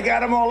 they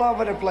got them all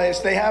over the place.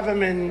 They have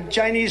them in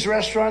Chinese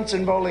restaurants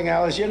and bowling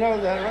alleys. You know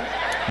that,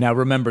 right? Now,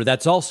 remember,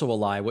 that's also a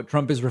lie. What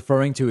Trump is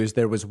referring to is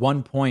there was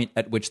one point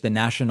at which the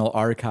National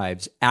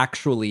Archives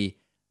actually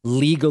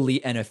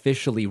legally and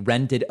officially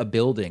rented a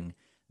building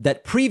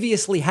that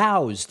previously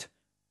housed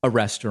a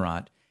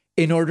restaurant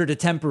in order to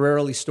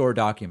temporarily store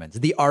documents.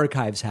 The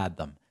archives had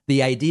them.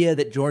 The idea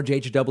that George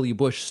H.W.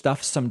 Bush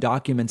stuffed some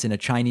documents in a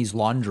Chinese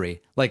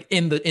laundry, like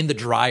in the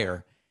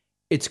dryer,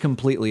 it's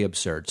completely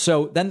absurd.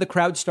 So then the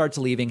crowd starts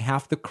leaving,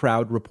 half the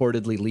crowd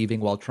reportedly leaving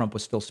while Trump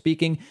was still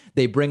speaking.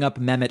 They bring up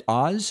Mehmet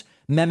Oz.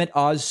 Mehmet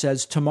Oz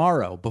says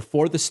tomorrow,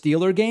 before the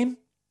Steeler game,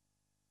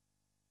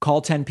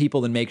 call 10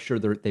 people and make sure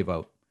they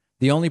vote.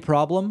 The only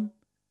problem,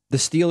 the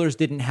Steelers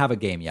didn't have a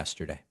game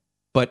yesterday.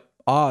 But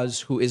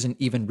Oz, who isn't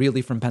even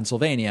really from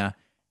Pennsylvania,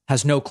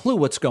 has no clue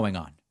what's going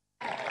on.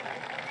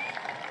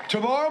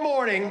 Tomorrow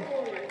morning,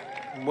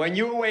 when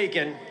you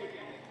awaken,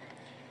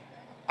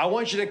 I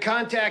want you to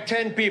contact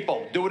 10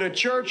 people. Do it at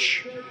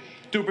church,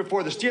 do it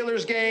before the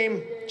Steelers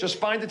game, just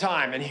find the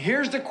time. And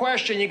here's the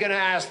question you're going to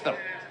ask them.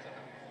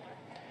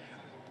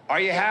 Are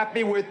you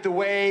happy with the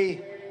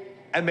way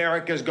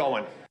America's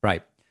going?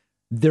 Right.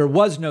 There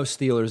was no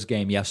Steelers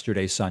game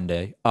yesterday,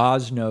 Sunday.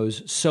 Oz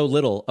knows so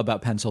little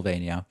about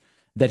Pennsylvania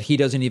that he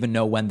doesn't even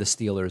know when the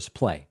Steelers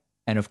play.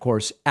 And of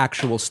course,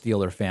 actual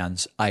Steeler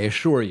fans, I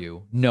assure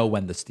you, know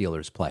when the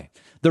Steelers play.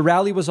 The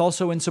rally was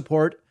also in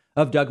support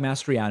of Doug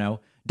Mastriano.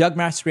 Doug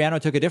Mastriano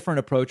took a different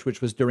approach,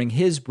 which was during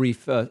his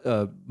brief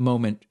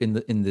moment in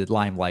the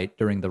limelight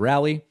during the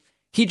rally.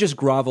 He just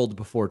groveled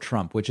before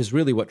Trump, which is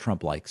really what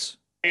Trump likes.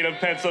 State of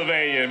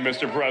Pennsylvania,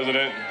 Mr.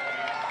 President.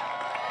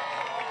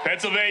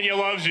 Pennsylvania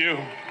loves you.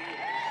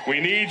 We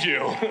need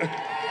you.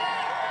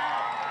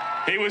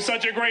 He was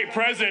such a great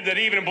president that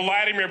even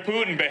Vladimir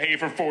Putin behaved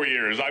for 4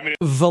 years. I mean,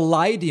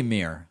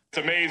 Vladimir. It's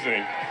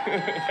amazing.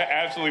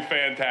 Absolutely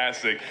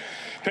fantastic.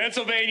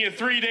 Pennsylvania,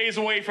 3 days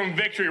away from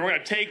victory. We're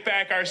going to take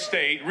back our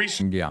state.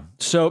 Yeah.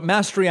 So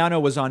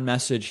Mastriano was on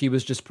message. He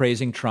was just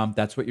praising Trump.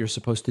 That's what you're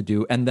supposed to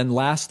do. And then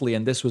lastly,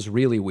 and this was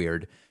really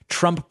weird,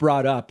 Trump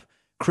brought up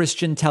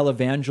Christian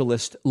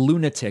televangelist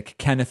lunatic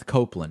Kenneth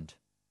Copeland.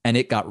 And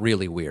it got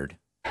really weird.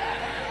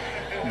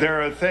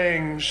 There are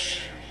things,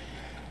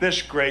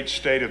 this great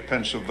state of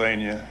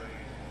Pennsylvania,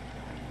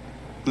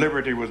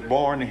 liberty was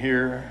born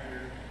here.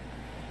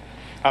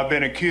 I've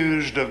been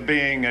accused of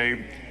being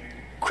a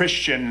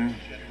Christian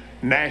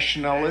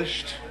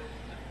nationalist.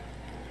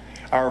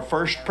 Our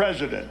first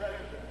president,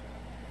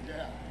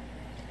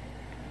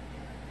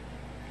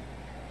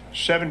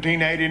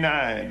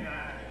 1789.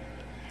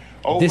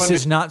 This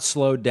is not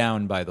slowed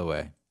down, by the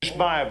way. This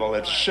Bible,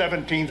 it's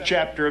 17th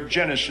chapter of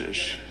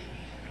Genesis,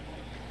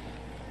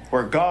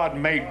 where God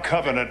made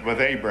covenant with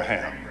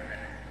Abraham.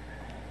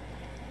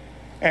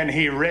 And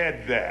he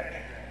read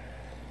that.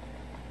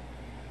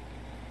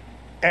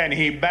 And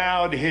he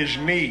bowed his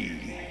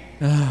knee.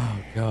 Oh,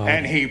 God.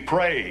 And he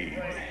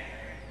prayed.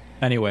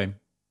 Anyway,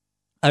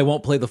 I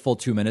won't play the full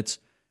 2 minutes.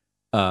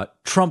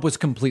 Trump was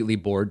completely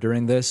bored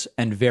during this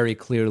and very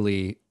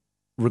clearly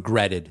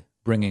regretted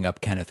bringing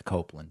up Kenneth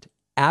Copeland.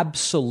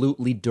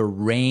 Absolutely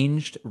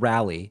deranged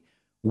rally.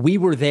 We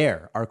were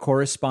there. Our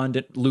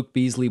correspondent Luke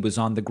Beasley was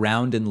on the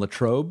ground in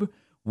Latrobe.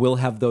 We'll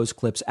have those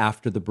clips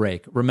after the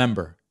break.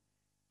 Remember,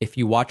 if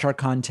you watch our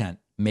content,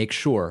 make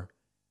sure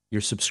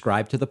you're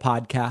subscribed to the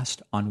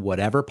podcast on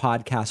whatever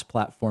podcast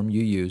platform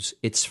you use.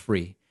 It's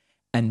free.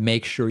 And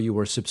make sure you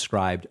are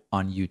subscribed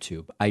on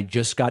YouTube. I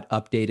just got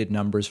updated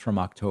numbers from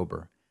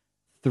October.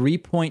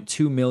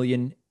 3.2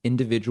 million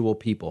individual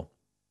people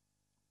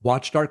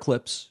watched our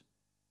clips,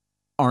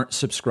 aren't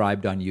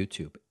subscribed on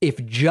YouTube.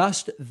 If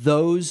just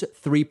those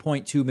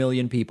 3.2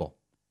 million people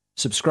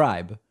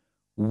subscribe,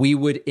 we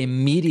would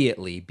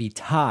immediately be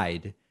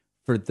tied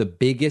for the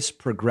biggest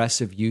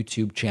progressive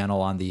YouTube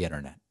channel on the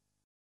internet.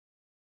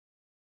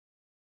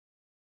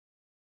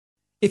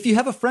 If you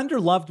have a friend or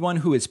loved one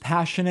who is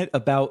passionate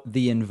about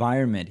the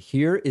environment,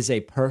 here is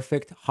a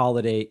perfect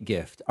holiday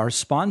gift. Our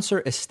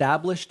sponsor,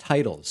 Established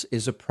Titles,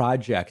 is a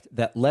project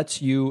that lets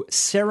you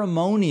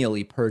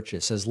ceremonially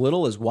purchase as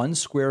little as 1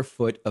 square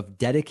foot of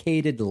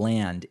dedicated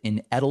land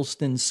in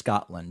Edelston,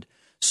 Scotland,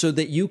 so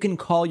that you can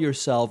call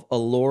yourself a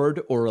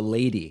lord or a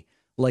lady,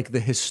 like the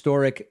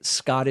historic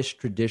Scottish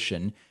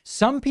tradition.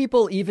 Some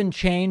people even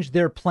change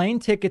their plane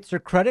tickets or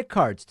credit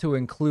cards to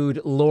include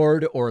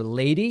lord or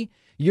lady.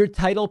 Your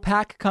title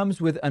pack comes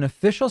with an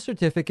official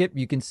certificate.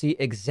 You can see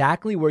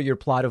exactly where your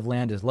plot of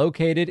land is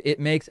located. It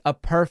makes a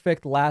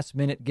perfect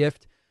last-minute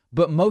gift.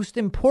 But most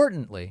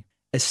importantly,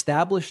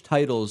 Established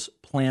Titles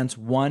plants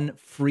 1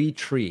 free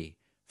tree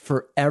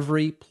for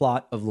every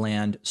plot of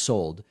land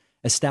sold.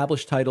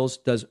 Established Titles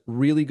does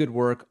really good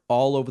work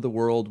all over the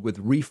world with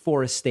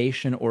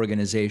reforestation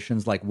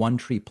organizations like One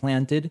Tree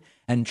Planted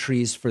and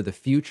Trees for the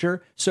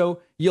Future. So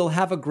you'll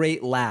have a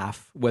great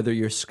laugh whether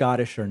you're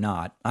Scottish or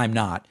not. I'm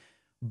not.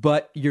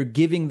 But you're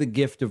giving the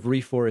gift of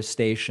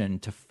reforestation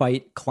to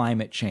fight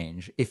climate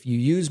change. If you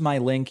use my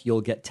link,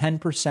 you'll get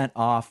 10%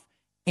 off,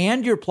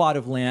 and your plot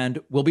of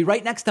land will be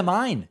right next to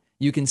mine.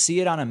 You can see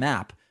it on a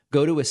map.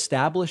 Go to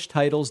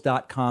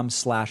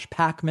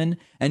establishedtitles.com/Pacman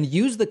and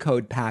use the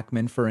code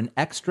Pacman for an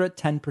extra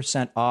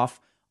 10%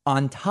 off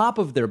on top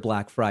of their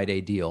Black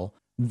Friday deal.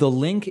 The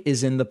link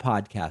is in the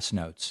podcast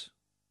notes.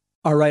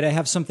 All right, I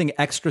have something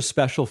extra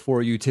special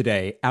for you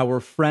today. Our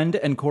friend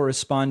and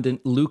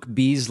correspondent Luke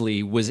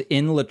Beasley was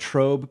in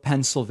Latrobe,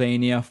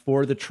 Pennsylvania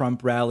for the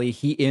Trump rally.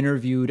 He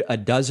interviewed a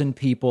dozen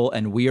people,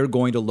 and we are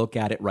going to look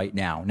at it right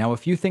now. Now, a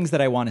few things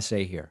that I want to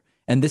say here,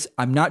 and this,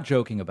 I'm not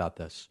joking about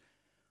this.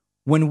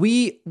 When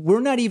we're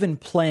not even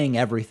playing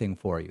everything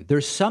for you.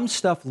 There's some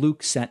stuff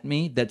Luke sent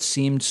me that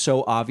seemed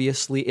so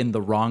obviously in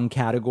the wrong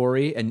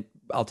category, and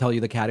I'll tell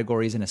you the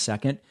categories in a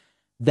second,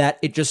 that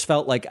it just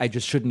felt like I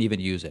just shouldn't even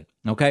use it,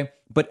 okay?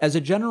 But as a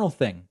general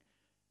thing,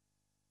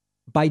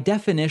 by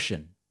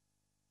definition,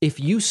 if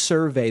you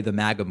survey the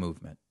MAGA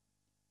movement,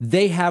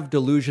 they have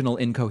delusional,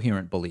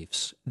 incoherent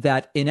beliefs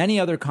that in any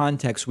other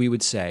context we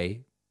would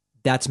say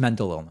that's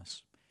mental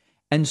illness.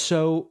 And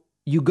so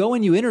you go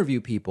and you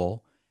interview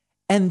people,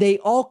 and they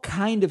all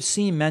kind of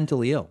seem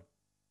mentally ill.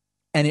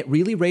 And it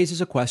really raises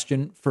a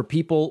question for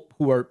people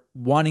who are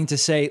wanting to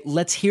say,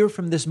 let's hear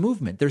from this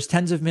movement. There's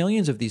tens of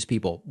millions of these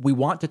people. We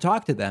want to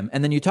talk to them.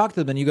 And then you talk to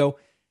them and you go,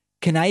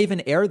 can I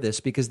even air this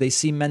because they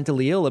seem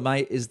mentally ill? Am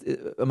I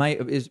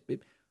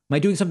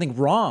doing something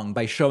wrong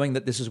by showing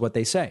that this is what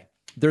they say?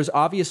 There's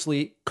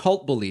obviously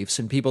cult beliefs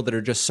and people that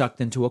are just sucked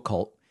into a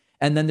cult.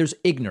 And then there's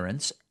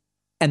ignorance.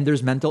 And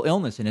there's mental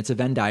illness, and it's a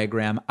Venn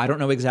diagram. I don't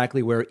know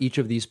exactly where each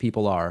of these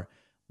people are,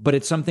 but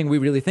it's something we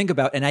really think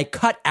about. And I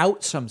cut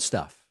out some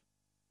stuff.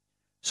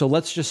 So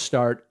let's just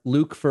start.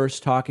 Luke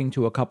first talking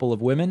to a couple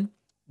of women.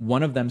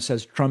 One of them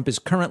says Trump is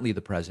currently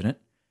the president.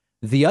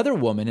 The other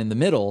woman in the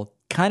middle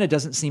kind of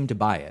doesn't seem to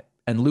buy it.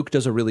 And Luke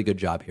does a really good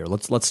job here.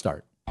 Let's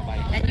start.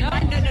 No.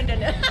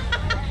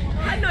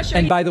 I'm not sure.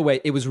 And by the way,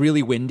 it was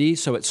really windy,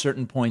 so at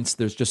certain points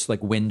there's just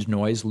like wind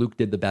noise. Luke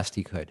did the best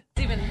he could.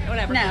 Even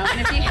whatever. No,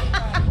 and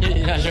if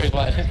You're not sure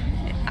what?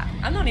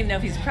 I don't even know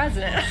if he's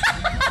president.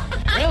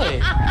 Really?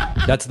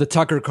 That's the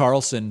Tucker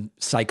Carlson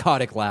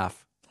psychotic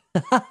laugh.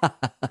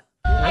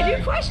 I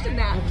do question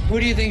that. Who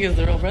do you think is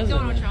the real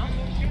president? Donald Trump.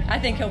 I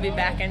think he'll be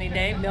back any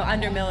day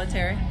under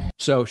military.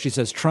 So she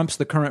says Trump's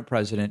the current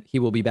president. He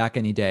will be back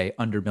any day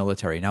under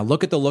military. Now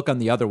look at the look on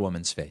the other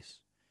woman's face.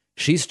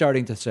 She's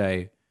starting to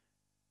say,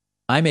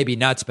 I may be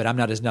nuts, but I'm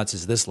not as nuts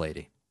as this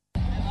lady.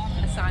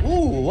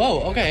 Ooh,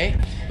 whoa, okay.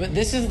 But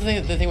this is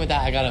the thing with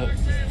that I gotta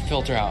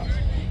filter out.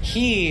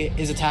 He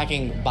is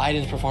attacking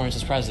Biden's performance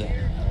as president.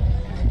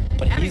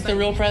 But he's the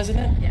real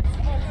president? Yes.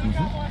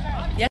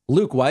 Mm-hmm. Yes.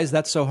 Luke, why is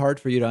that so hard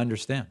for you to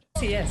understand?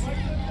 He is.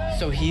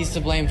 So he's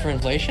to blame for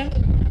inflation?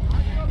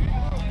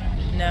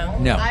 No.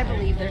 No. I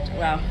believe that,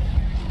 well,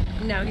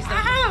 no, he's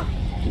not.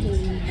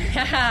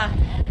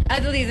 I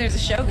believe there's a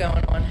show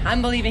going on.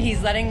 I'm believing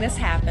he's letting this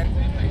happen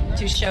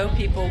to show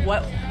people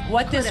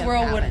what this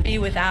world would be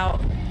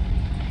without,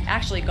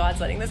 actually, God's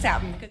letting this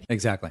happen.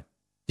 Exactly.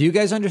 Do you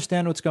guys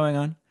understand what's going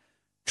on?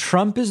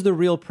 Trump is the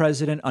real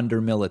president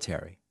under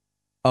military.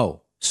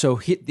 Oh, so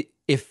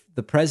if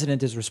the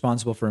president is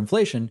responsible for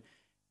inflation,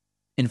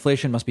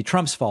 inflation must be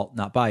Trump's fault,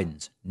 not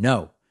Biden's.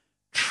 No.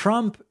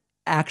 Trump,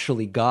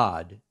 actually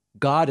God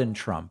and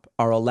Trump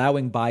are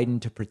allowing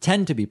Biden to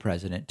pretend to be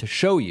president to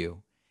show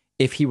you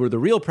if he were the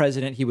real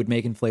president, he would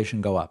make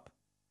inflation go up,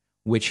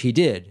 which he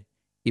did,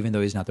 even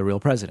though he's not the real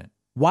president.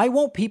 Why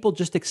won't people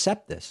just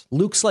accept this?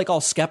 Luke's like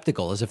all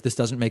skeptical as if this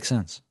doesn't make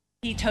sense.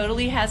 He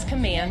totally has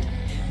command.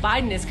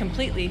 Biden is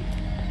completely,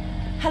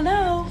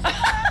 hello.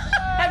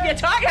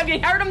 Have you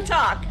heard him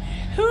talk?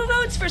 Who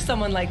votes for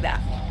someone like that?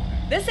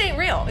 This ain't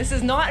real. This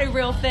is not a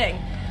real thing.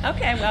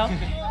 Okay, well,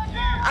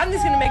 I'm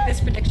just going to make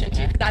this prediction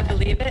to you because I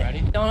believe it.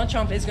 Ready? Donald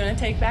Trump is going to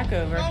take back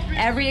over.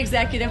 Every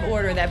executive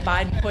order that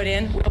Biden put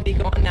in will be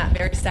gone that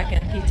very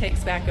second he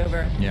takes back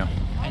over. Yeah.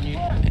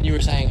 And you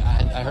were saying,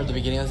 I heard the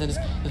beginning of the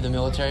sentence, that the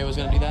military was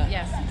going to do that?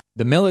 Yes.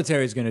 The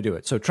military is going to do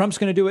it. So Trump's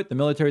going to do it. The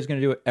military is going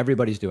to do it.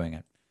 Everybody's doing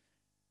it.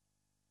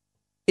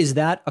 Is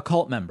that a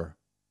cult member?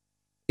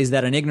 Is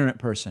that an ignorant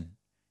person?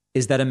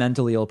 Is that a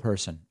mentally ill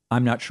person?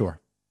 I'm not sure.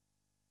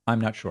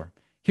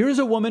 Here's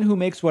a woman who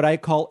makes what I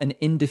call an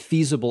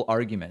indefeasible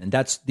argument. And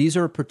these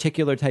are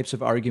particular types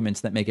of arguments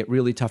that make it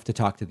really tough to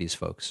talk to these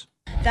folks.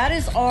 That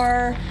is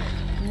our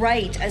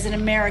right as an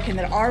American,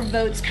 that our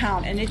votes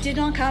count. And it did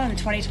not count in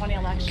the 2020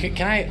 election.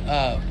 Can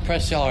I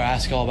press y'all or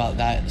ask y'all about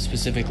that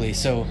specifically?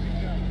 So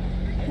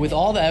with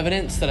all the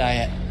evidence that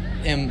I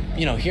am,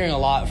 hearing a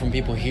lot from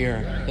people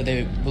here that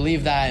they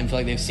believe that and feel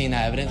like they've seen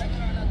that evidence,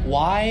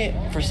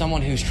 why, for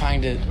someone who's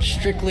trying to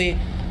strictly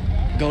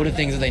go to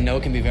things that they know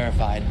can be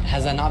verified,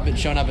 has that not been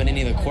shown up in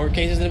any of the court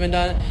cases that have been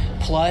done,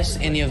 plus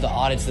any of the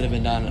audits that have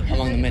been done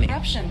among the many?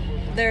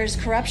 There's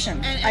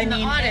corruption. And the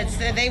audits,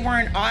 they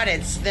weren't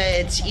audits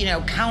that,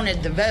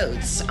 counted the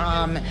votes.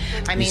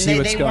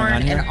 They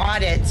weren't an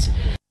audit.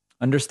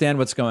 Understand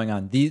what's going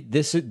on.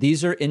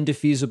 These are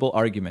indefeasible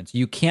arguments.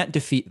 You can't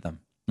defeat them,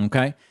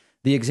 okay?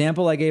 The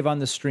example I gave on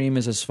the stream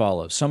is as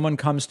follows. Someone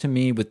comes to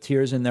me with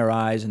tears in their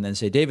eyes and then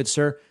say, David,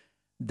 sir,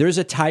 there's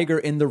a tiger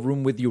in the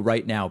room with you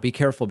right now. Be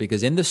careful,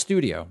 because in the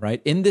studio,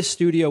 right? In this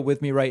studio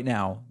with me right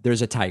now,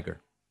 there's a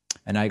tiger.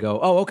 And I go,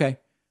 oh, okay.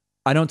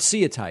 I don't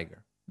see a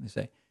tiger. They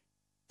say,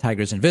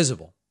 tiger's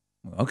invisible.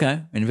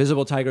 Okay,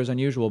 invisible tiger is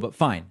unusual, but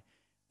fine.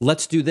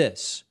 Let's do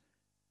this.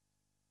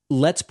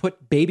 Let's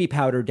put baby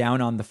powder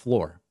down on the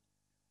floor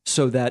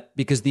so that,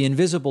 because the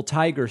invisible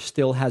tiger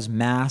still has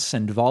mass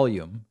and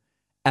volume,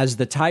 as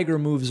the tiger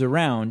moves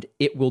around,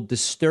 it will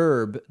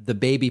disturb the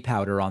baby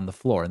powder on the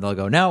floor. And they'll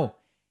go, no,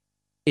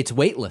 it's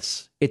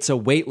weightless. It's a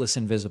weightless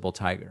invisible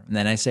tiger. And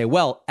then I say,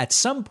 well, at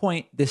some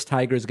point, this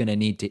tiger is going to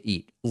need to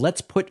eat.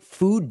 Let's put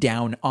food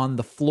down on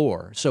the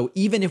floor. So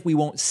even if we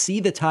won't see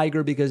the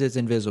tiger because it's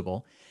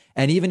invisible,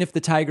 and even if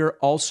the tiger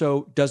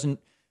also doesn't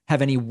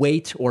have any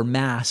weight or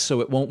mass, so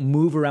it won't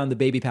move around the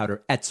baby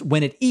powder,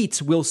 when it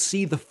eats, we'll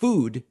see the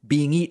food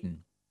being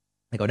eaten.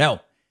 I go, no,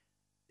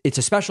 it's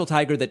a special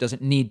tiger that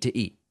doesn't need to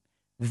eat.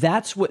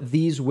 That's what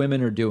these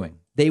women are doing.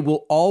 They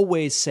will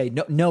always say,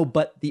 no,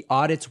 but the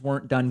audits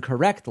weren't done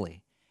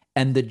correctly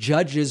and the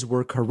judges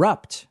were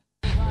corrupt.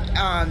 It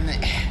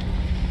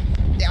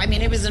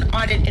was an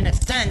audit in a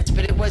sense,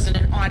 but it wasn't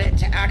an audit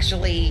to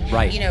actually,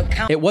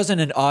 count. It wasn't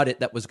an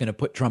audit that was going to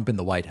put Trump in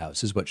the White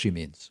House, is what she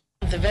means.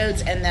 The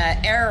votes and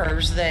the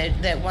errors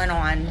that went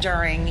on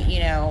during,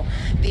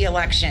 the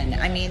election.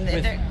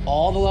 With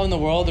all the love in the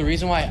world, the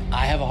reason why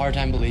I have a hard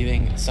time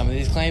believing some of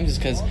these claims is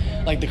because,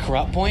 the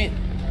corrupt point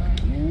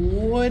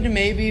would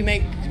maybe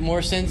make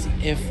more sense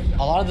if a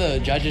lot of the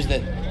judges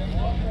that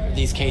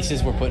these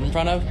cases were put in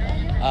front of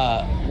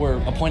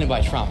were appointed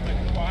by Trump.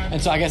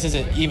 And so I guess is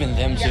it even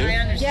them too? Yeah, I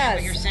understand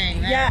what you're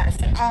saying there. Yes.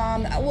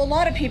 Well, a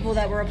lot of people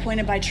that were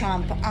appointed by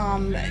Trump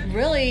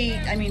really,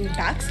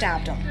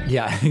 backstabbed him.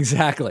 Yeah,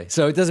 exactly.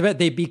 So it doesn't matter.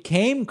 They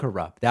became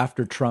corrupt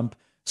after Trump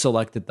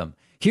selected them.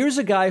 Here's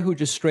a guy who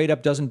just straight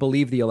up doesn't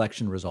believe the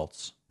election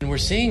results. And we're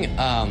seeing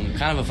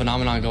kind of a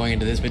phenomenon going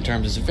into this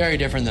midterms. It's very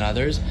different than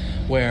others,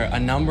 where a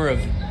number of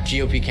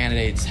GOP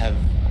candidates have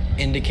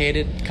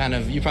indicated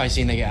you've probably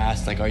seen they get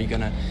asked, like, are you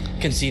going to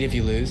concede if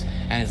you lose?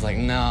 And it's like,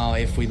 no,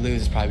 if we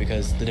lose, it's probably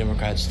because the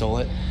Democrats stole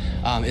it.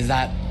 Is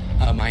that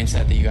a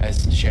mindset that you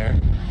guys share?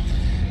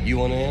 You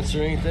want to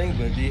answer anything?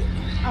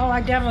 Oh,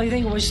 I definitely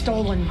think it was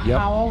stolen. Yep.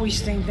 I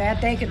always think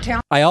that. They could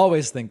tell I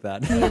always think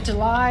that. me it's a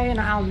lie, and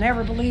I'll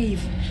never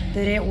believe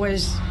that it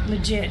was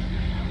legit.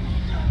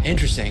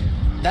 Interesting.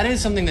 That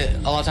is something that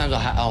a lot of times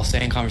I'll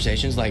say in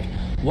conversations, like,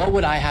 what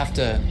would I have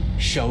to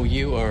show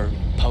you or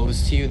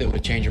pose to you that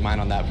would change your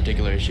mind on that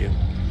particular issue?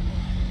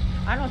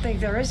 I don't think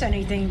there is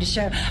anything to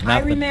show. Nothing. I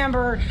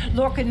remember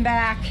looking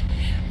back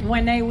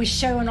when they was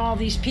showing all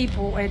these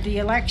people at the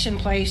election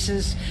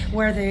places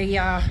where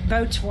the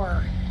votes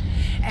were.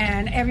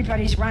 And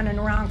everybody's running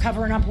around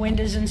covering up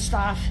windows and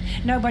stuff.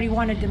 Nobody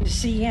wanted them to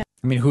see in.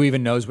 I mean, who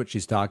even knows what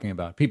she's talking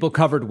about? People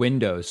covered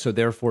windows, so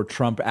therefore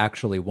Trump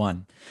actually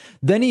won.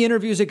 Then he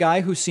interviews a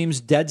guy who seems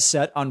dead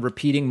set on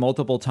repeating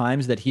multiple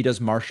times that he does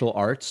martial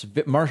arts.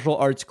 Martial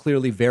arts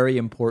clearly very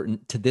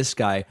important to this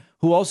guy,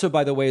 who also,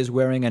 by the way, is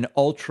wearing an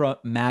ultra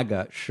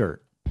MAGA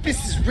shirt.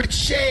 This is Rich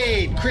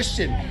Shade,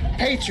 Christian,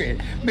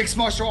 patriot, mixed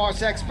martial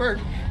arts expert,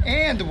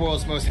 and the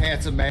world's most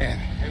handsome man.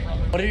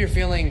 What are your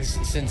feelings,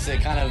 since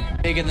it's kind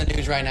of big in the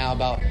news right now,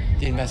 about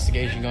the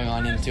investigation going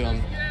on into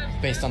him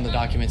based on the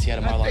documents he had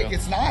at Mar-a-Lago? I think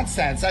it's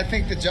nonsense. I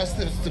think the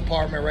Justice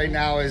Department right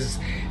now is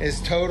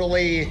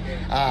totally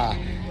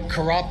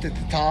corrupt at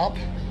the top.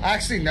 I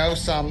actually know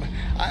some.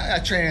 I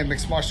train in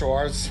mixed martial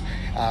arts.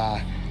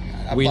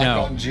 I'm black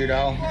belt in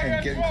judo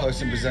and getting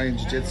close in Brazilian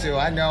Jiu-Jitsu.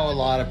 I know a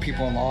lot of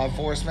people in law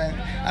enforcement.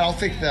 I don't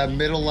think the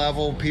middle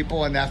level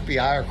people in the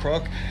FBI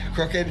are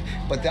crooked,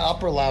 but the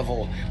upper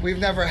level. We've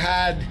never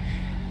had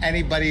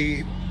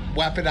anybody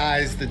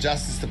weaponize the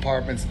Justice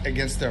Department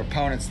against their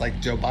opponents like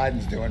Joe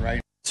Biden's doing, right?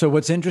 So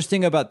what's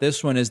interesting about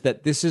this one is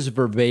that this is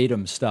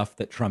verbatim stuff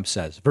that Trump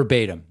says.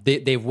 Verbatim.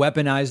 They've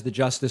weaponized the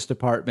Justice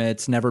Department.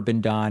 It's never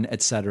been done,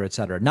 et cetera, et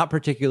cetera. Not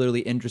particularly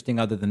interesting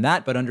other than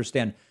that, but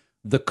understand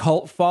the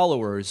cult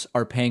followers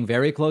are paying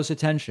very close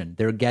attention.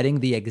 They're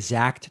getting the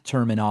exact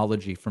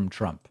terminology from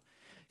Trump.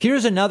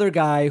 Here's another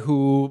guy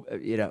who,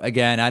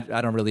 again,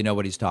 I don't really know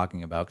what he's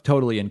talking about.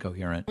 Totally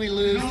incoherent. We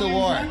lose the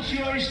war.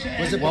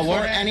 Was it before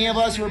any of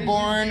us were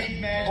born,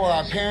 or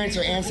our parents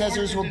or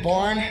ancestors were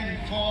born?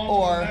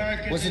 Or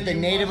was it the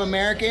Native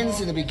Americans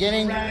in the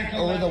beginning,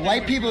 or were the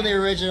white people the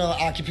original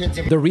occupants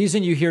of... The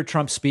reason you hear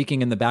Trump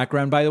speaking in the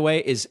background, by the way,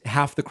 is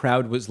half the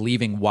crowd was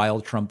leaving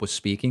while Trump was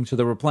speaking. So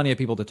there were plenty of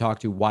people to talk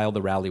to while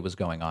the rally was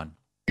going on.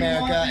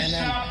 America, and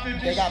then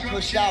they got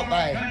pushed out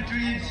by...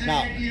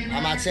 Now,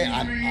 I'm not saying...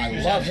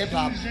 I love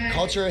hip-hop.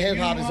 Culture of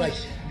hip-hop is like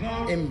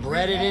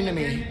embedded into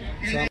me.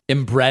 So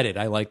embedded,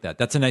 I like that.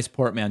 That's a nice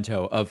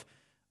portmanteau of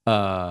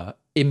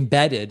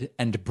embedded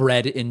and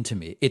bred into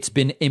me. It's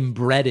been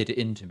embedded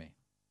into me.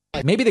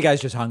 Maybe the guy's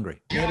just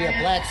hungry. Maybe a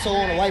black soul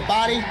in a white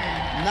body.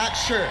 I'm not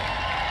sure.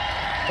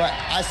 But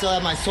I still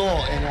have my soul,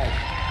 and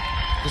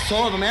the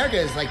soul of America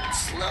is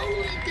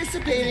slowly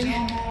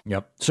dissipating.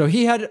 Yep. So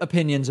he had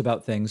opinions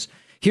about things.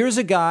 Here's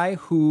a guy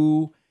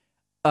who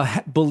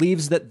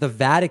believes that the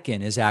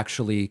Vatican is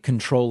actually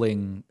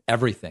controlling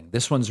everything.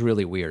 This one's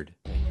really weird.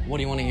 What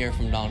do you want to hear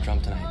from Donald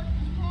Trump tonight?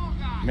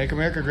 Make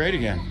America great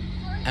again.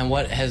 And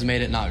what has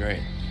made it not great?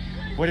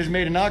 What has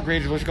made it not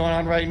great is what's going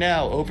on right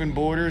now. Open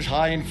borders,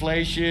 high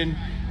inflation,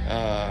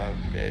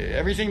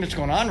 everything that's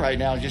going on right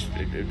now is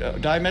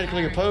just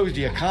diametrically opposed.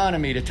 The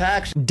economy, the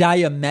tax.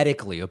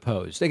 Diametrically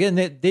opposed. Again,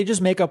 they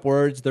just make up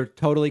words. They're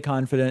totally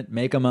confident.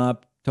 Make them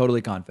up.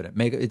 Totally confident.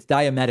 It's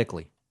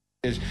diametrically.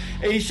 Is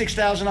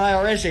 86,000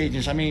 IRS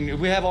agents. I mean, if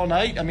we have all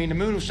night, the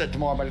moon will set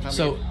tomorrow by the time.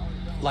 So,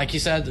 like you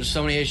said, there's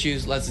so many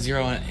issues. Let's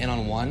zero in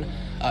on one.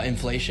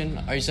 Inflation.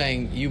 Are you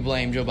saying you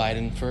blame Joe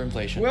Biden for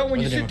inflation? Well, when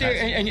you sit there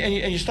and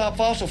you stop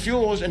fossil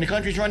fuels and the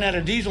country's running out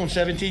of diesel in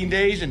 17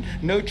 days and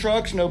no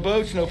trucks, no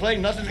boats, no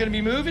planes, nothing's going to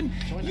be moving,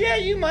 yeah,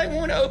 you might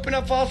want to open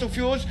up fossil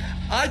fuels.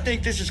 I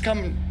think this is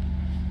coming.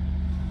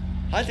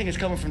 I think it's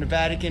coming from the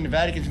Vatican. The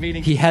Vatican's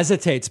meeting. He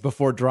hesitates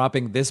before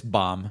dropping this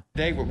bomb.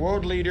 They were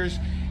world leaders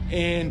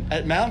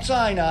at Mount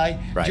Sinai.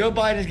 Right. Joe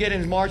Biden's getting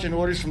his marching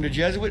orders from the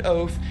Jesuit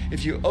oath.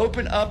 If you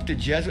open up the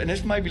Jesuit, and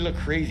this might look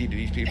crazy to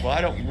these people,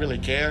 I don't really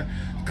care.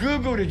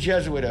 Google the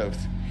Jesuit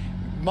oath.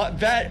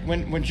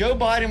 When Joe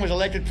Biden was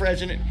elected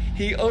president,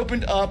 he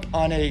opened up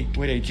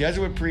with a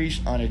Jesuit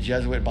priest on a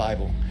Jesuit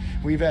Bible.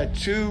 We've had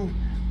 2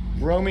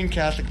 Roman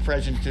Catholic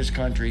presidents in this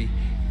country,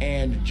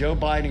 and Joe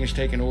Biden has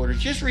taken orders.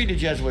 Just read the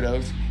Jesuit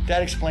oath.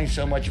 That explains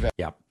so much of it.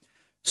 Yeah.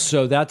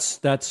 So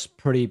that's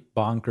pretty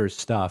bonkers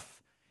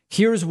stuff.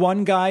 Here's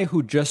one guy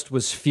who just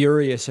was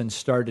furious and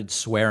started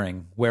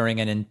swearing,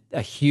 wearing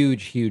a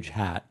huge, huge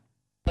hat.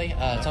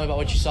 Tell me about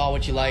what you saw,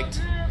 what you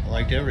liked. I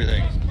liked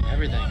everything.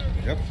 Everything.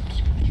 Yep.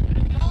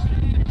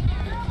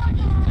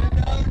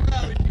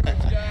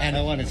 And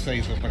I want to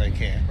say something, but I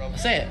can't.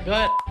 Say it. Go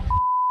ahead.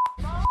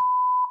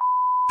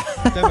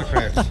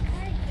 Democrats.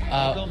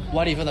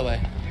 Why do you feel that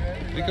way?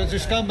 Because they're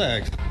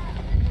scumbags.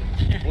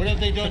 What have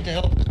they done to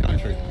help this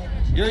country?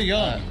 You're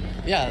young.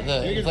 Yeah,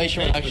 the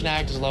Inflation Reduction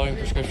Act is lowering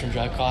prescription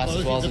drug costs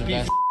as well as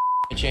investment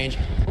change.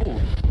 Ooh.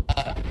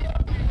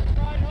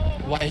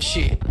 Why is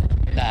she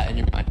that in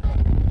your mind?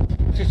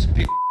 Just a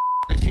piece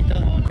of she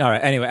done. All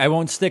right, anyway, I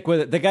won't stick with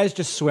it. The guy's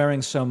just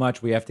swearing so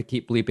much we have to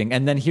keep bleeping.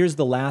 And then here's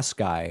the last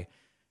guy.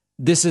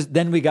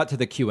 Then we got to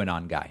the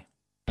QAnon guy.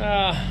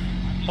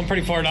 I'm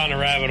pretty far down the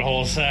rabbit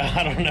hole, so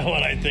I don't know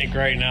what I think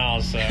right now.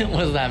 So what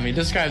does that mean?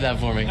 Describe that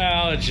for me.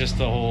 Well, it's just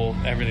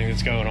everything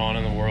that's going on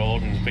in the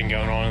world and has been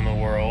going on in the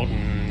world.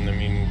 And I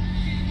mean,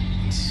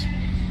 it's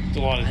a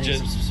lot of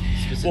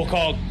we'll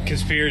call it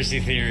conspiracy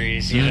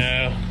theories, you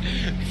know?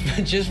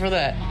 Just for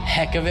the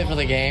heck of it, for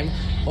the game,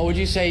 what would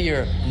you say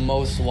your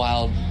most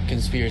wild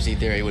conspiracy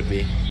theory would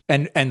be?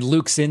 And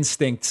Luke's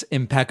instinct's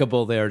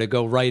impeccable there to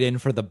go right in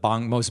for the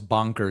most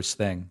bonkers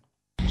thing.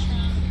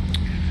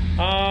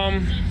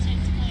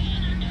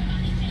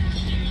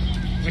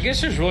 I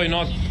guess there's really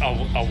not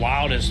a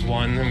wildest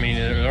one. I mean,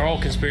 they're all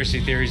conspiracy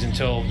theories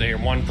until they're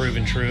one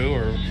proven true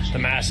or the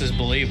masses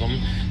believe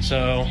them.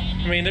 So,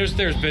 I mean, there's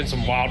been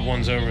some wild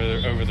ones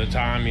over the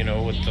time, you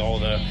know, with all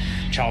the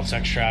child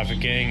sex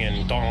trafficking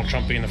and Donald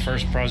Trump being the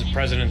first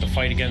president to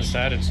fight against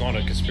that. It's not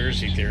a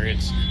conspiracy theory;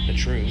 it's the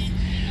truth.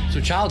 So,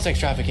 child sex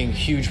trafficking,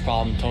 huge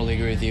problem. Totally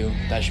agree with you.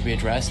 That should be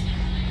addressed.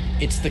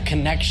 It's the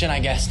connection,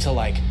 I guess, to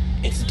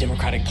it's the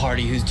Democratic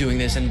Party who's doing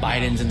this and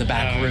Biden's in the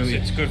back room.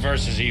 It's good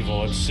versus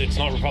evil. It's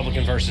not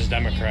Republican versus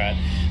Democrat.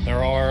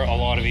 There are a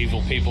lot of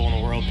evil people in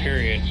the world,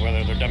 period,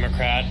 whether they're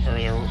Democrat or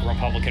they're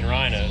Republican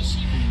rhinos.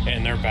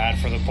 And they're bad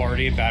for the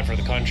party, bad for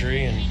the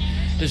country. And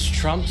does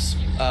Trump's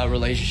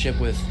relationship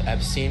with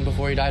Epstein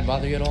before he died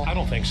bother you at all? I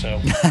don't think so.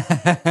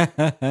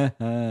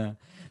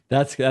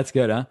 That's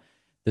good, huh?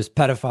 There's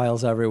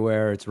pedophiles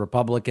everywhere. It's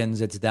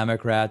Republicans. It's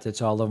Democrats.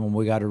 It's all of them.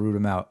 We got to root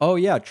them out. Oh,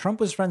 yeah. Trump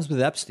was friends with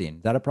Epstein.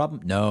 Is that a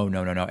problem? No.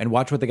 And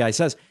watch what the guy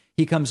says.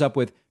 He comes up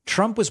with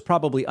Trump was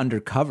probably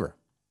undercover.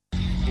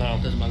 No,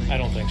 I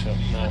don't think so.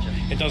 No,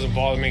 it doesn't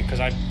bother me because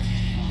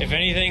if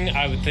anything,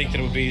 I would think that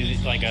it would be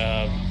like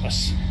an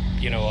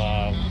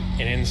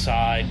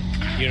inside.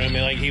 You know what I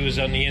mean? Like he was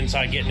on the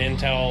inside getting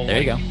intel. There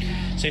you go.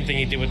 Same thing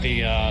he did with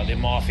the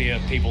mafia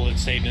people that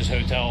stayed in his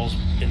hotels,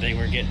 and they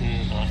were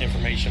getting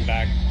information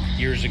back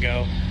years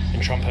ago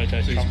in Trump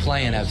hotels. So he's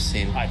playing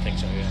Epstein. I think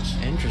so, yes.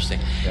 Interesting.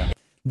 Yeah.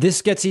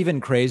 This gets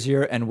even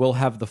crazier, and we'll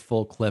have the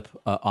full clip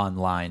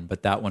online,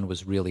 but that one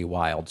was really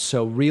wild.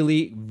 So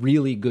really,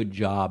 really good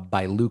job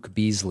by Luke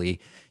Beasley.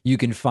 You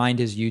can find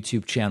his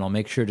YouTube channel.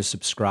 Make sure to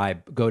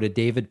subscribe. Go to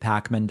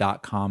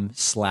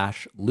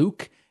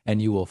davidpakman.com/Luke,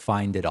 and you will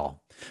find it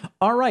all.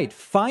 All right,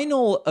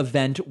 final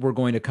event we're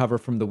going to cover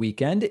from the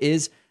weekend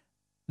is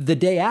the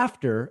day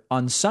after,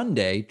 on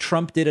Sunday,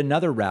 Trump did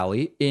another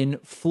rally in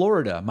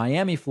Florida,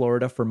 Miami,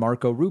 Florida, for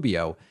Marco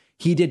Rubio.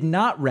 He did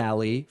not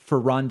rally for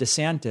Ron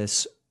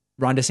DeSantis.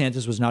 Ron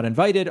DeSantis was not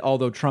invited,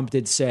 although Trump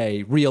did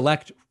say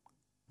re-elect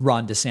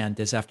Ron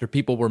DeSantis after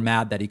people were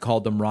mad that he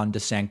called them Ron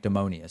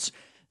DeSanctimonious.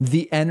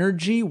 The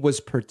energy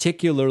was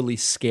particularly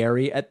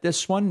scary at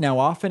this one. Now,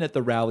 often at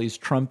the rallies,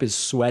 Trump is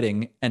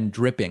sweating and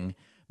dripping,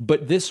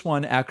 but this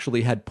one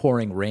actually had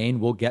pouring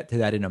rain. We'll get to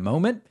that in a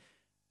moment.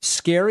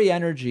 Scary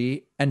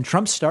energy, and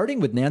Trump starting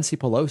with Nancy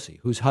Pelosi,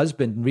 whose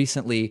husband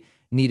recently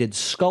needed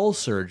skull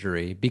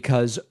surgery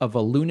because of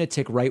a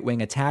lunatic right-wing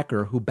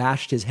attacker who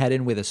bashed his head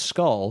in with a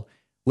skull.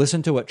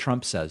 Listen to what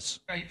Trump says.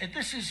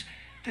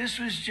 This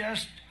was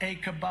just a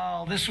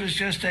cabal. This was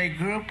just a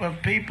group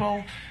of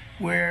people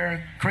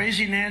where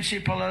crazy Nancy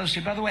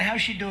Pelosi, by the way,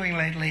 how's she doing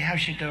lately?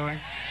 How's she doing?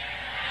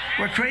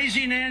 Where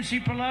crazy Nancy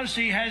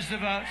Pelosi has the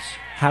votes.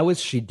 How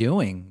is she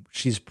doing?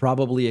 She's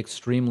probably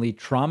extremely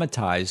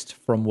traumatized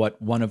from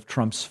what one of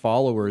Trump's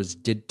followers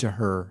did to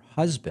her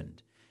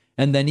husband.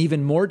 And then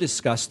even more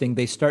disgusting,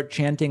 they start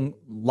chanting,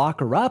 lock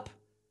her up,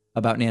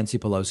 about Nancy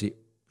Pelosi.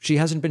 She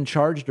hasn't been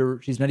charged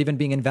or she's not even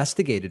being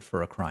investigated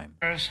for a crime.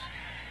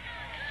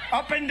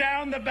 Up and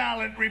down the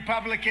ballot,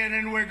 Republican,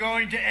 and we're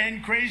going to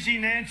end crazy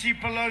Nancy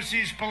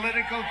Pelosi's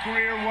political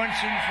career once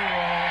and for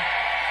all.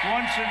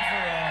 Once and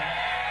for all.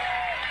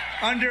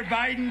 Under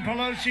Biden,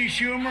 Pelosi,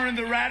 Schumer, and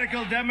the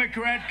radical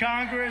Democrat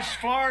Congress,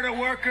 Florida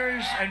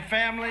workers and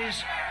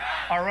families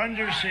are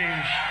under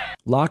siege.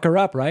 Lock her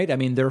up, right? I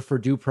mean, they're for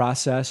due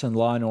process and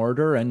law and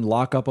order, and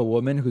lock up a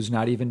woman who's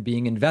not even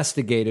being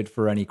investigated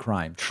for any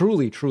crime.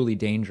 Truly, truly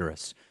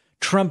dangerous.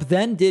 Trump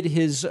then did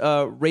his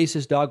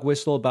racist dog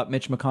whistle about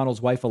Mitch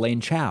McConnell's wife, Elaine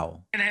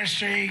Chao. In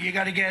history, you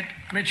got to get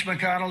Mitch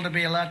McConnell to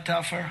be a lot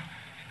tougher.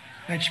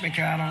 Mitch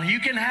McConnell. You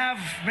can have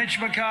Mitch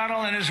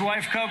McConnell and his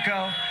wife,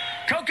 Coco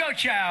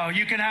Chao.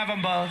 You can have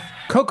them both.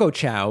 Coco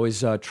Chao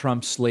is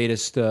Trump's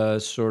latest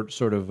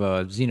sort of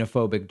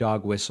xenophobic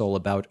dog whistle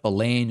about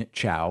Elaine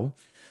Chao.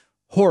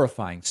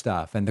 Horrifying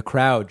stuff. And the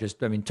crowd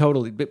just, I mean,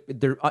 totally,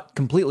 they're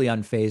completely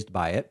unfazed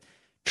by it.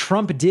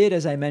 Trump did,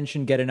 as I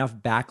mentioned, get enough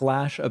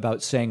backlash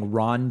about saying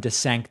Ron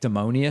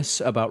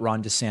DeSanctimonious about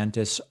Ron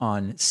DeSantis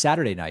on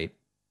Saturday night.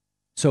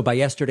 So by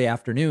yesterday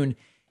afternoon,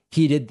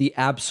 he did the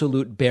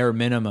absolute bare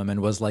minimum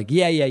and was like,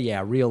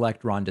 yeah,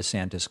 reelect Ron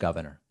DeSantis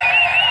governor.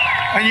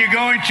 Are you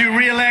going to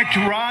reelect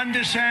Ron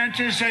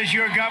DeSantis as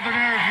your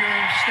governor of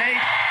your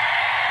state?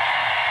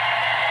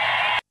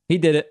 He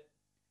did it.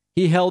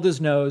 He held his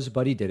nose,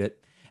 but he did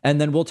it. And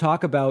then we'll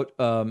talk about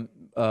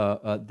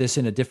this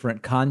in a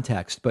different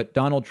context. But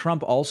Donald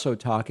Trump also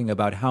talking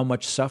about how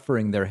much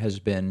suffering there has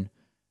been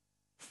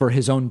for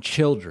his own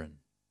children.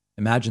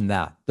 Imagine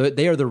that.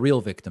 They are the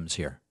real victims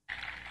here.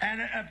 And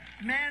a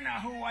man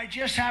who I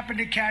just happened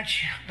to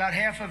catch about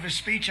half of his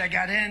speech, I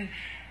got in,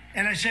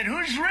 and I said,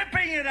 "Who's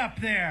ripping it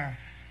up there?"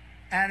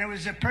 And it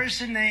was a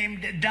person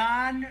named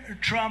Don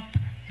Trump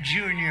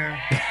Jr.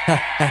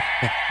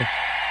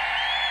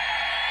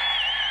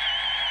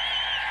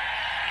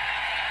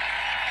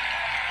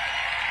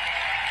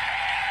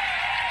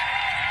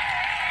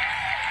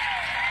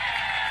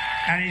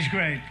 And he's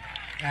great.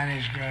 And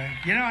he's great.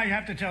 You know, I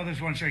have to tell this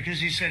one story because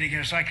he's sitting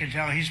here, so I can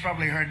tell. He's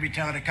probably heard me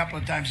tell it a couple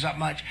of times, not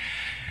much.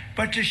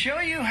 But to show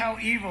you how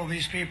evil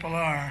these people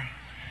are.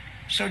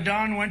 So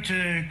Don went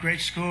to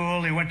great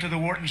school. He went to the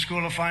Wharton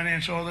School of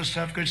Finance, all this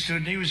stuff, good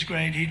student. He was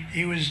great.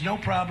 He was no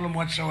problem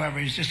whatsoever.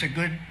 He's just a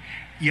good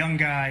young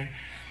guy.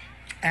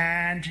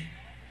 And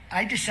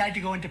I decided to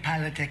go into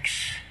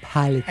politics.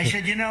 I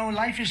said, you know,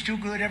 life is too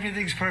good.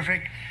 Everything's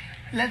perfect.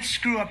 Let's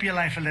screw up your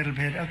life a little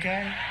bit,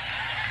 okay?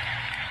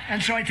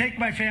 And so I take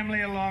my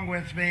family along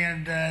with me,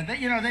 and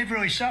they've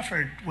really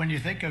suffered when you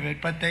think of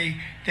it, but they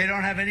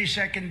don't have any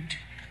second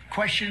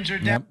questions or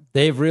doubts. Yep.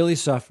 They've really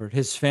suffered.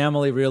 His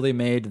family really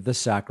made the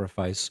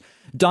sacrifice.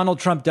 Donald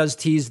Trump does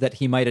tease that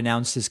he might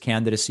announce his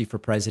candidacy for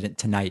president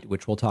tonight,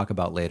 which we'll talk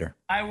about later.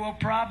 I will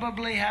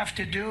probably have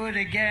to do it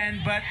again,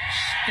 but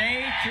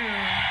stay tuned.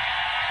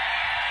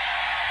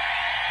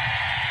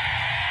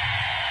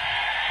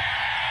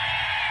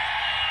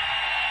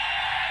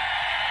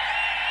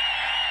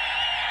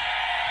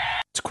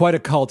 It's quite a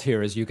cult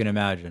here, as you can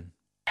imagine.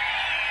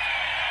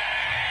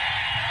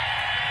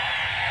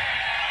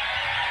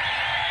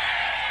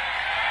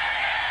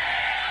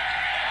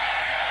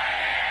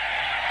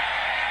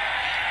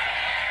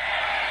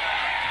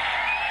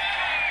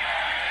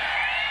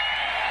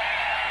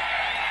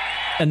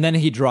 And then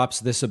he drops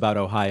this about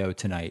Ohio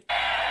tonight.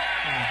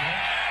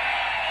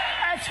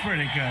 That's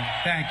pretty good.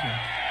 Thank you.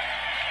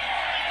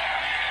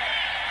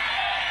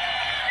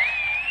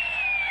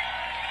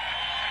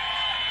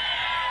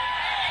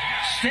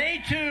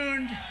 Stay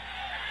tuned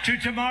to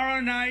tomorrow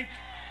night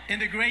in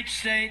the great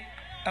state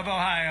of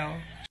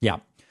Ohio. Yeah.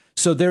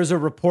 So there's a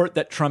report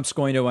that Trump's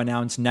going to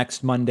announce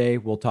next Monday.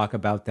 We'll talk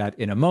about that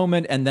in a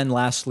moment. And then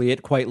lastly,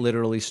 it quite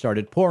literally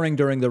started pouring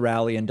during the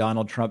rally, and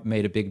Donald Trump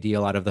made a big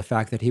deal out of the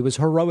fact that he was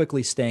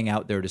heroically staying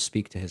out there to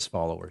speak to his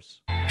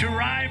followers. To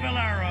Rye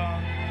Valero.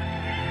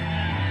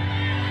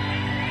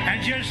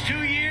 And just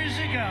 2 years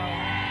ago,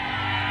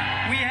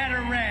 we had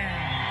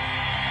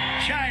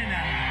Iran,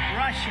 China,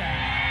 Russia,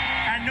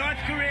 and North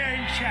Korea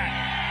in chat.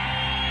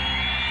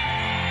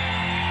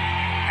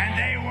 And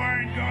they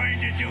weren't going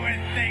to do a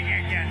thing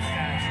against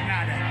us.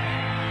 Not a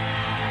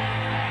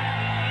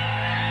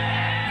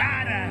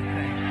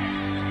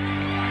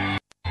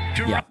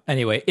thing. Yeah.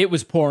 Anyway, it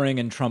was pouring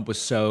and Trump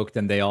was soaked,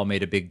 and they all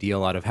made a big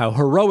deal out of how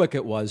heroic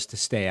it was to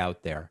stay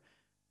out there.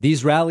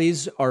 These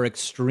rallies are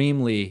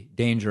extremely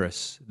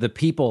dangerous. The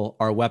people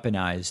are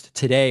weaponized.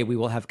 Today, we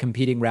will have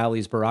competing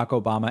rallies, Barack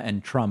Obama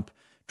and Trump.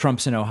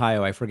 Trump's in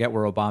Ohio. I forget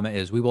where Obama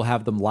is. We will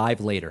have them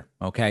live later,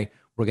 okay?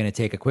 We're going to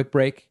take a quick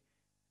break.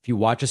 If you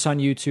watch us on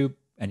YouTube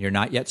and you're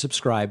not yet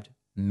subscribed,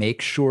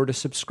 make sure to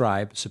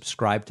subscribe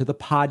to the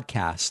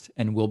podcast,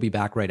 and we'll be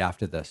back right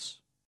after this.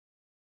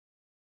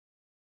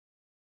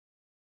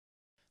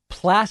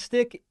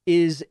 Plastic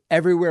is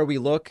everywhere we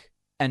look,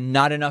 and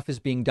not enough is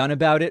being done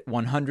about it.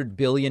 100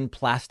 billion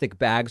plastic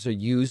bags are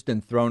used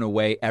and thrown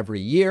away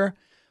every year,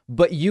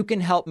 but you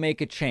can help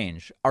make a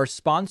change. Our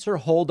sponsor,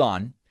 Hold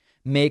On,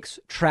 makes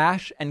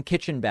trash and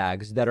kitchen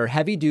bags that are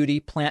heavy-duty,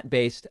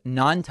 plant-based,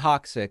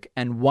 non-toxic,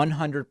 and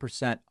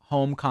 100%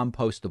 home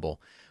compostable,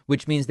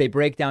 which means they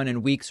break down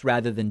in weeks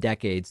rather than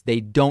decades. They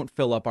don't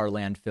fill up our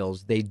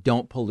landfills. They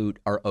don't pollute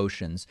our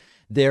oceans.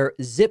 Their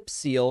Zip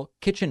Seal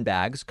kitchen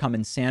bags come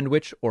in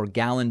sandwich or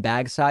gallon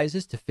bag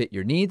sizes to fit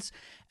your needs.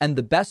 And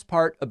the best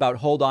part about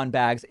Hold On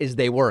bags is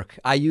they work.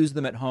 I use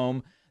them at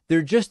home.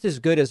 They're just as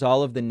good as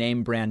all of the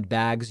name brand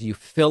bags. You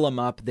fill them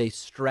up, they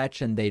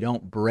stretch, and they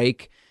don't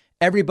break.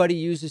 Everybody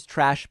uses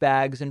trash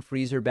bags and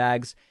freezer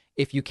bags.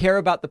 If you care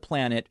about the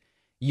planet,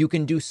 you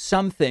can do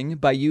something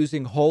by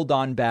using Hold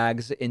On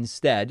bags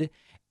instead,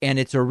 and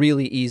it's a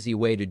really easy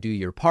way to do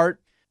your part.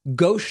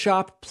 Go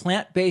shop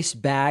plant-based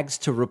bags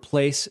to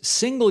replace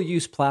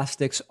single-use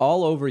plastics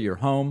all over your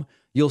home.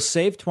 You'll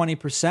save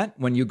 20%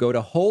 when you go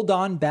to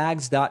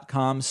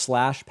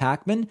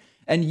holdonbags.com/Pacman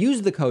and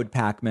use the code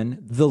Pacman.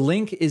 The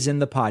link is in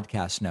the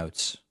podcast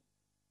notes.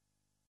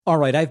 All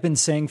right, I've been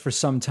saying for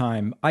some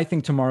time, I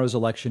think tomorrow's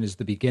election is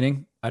the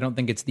beginning. I don't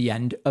think it's the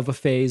end of a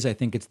phase. I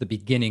think it's the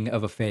beginning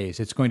of a phase.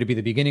 It's going to be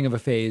the beginning of a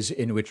phase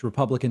in which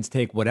Republicans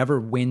take whatever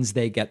wins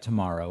they get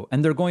tomorrow,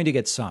 and they're going to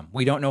get some.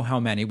 We don't know how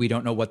many. We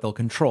don't know what they'll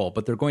control,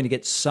 but they're going to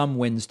get some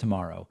wins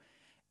tomorrow.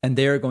 And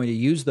they're going to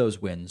use those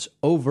wins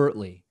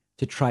overtly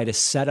to try to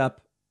set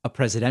up a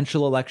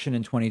presidential election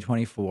in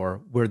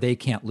 2024 where they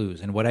can't lose.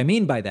 And what I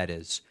mean by that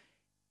is,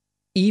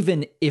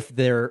 even if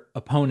their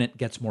opponent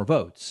gets more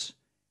votes,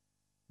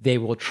 they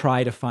will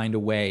try to find a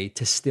way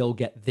to still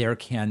get their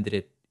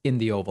candidate in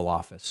the Oval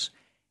Office.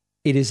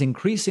 It is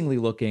increasingly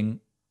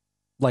looking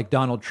like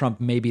Donald Trump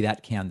may be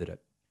that candidate.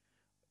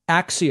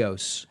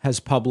 Axios has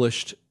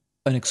published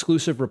an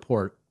exclusive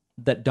report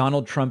that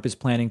Donald Trump is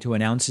planning to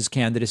announce his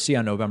candidacy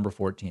on November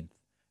 14th.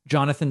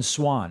 Jonathan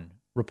Swan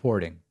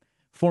reporting.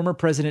 Former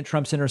President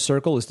Trump's inner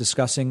circle is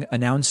discussing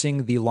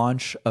announcing the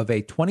launch of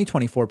a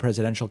 2024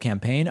 presidential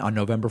campaign on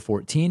November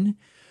 14,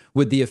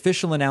 with the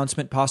official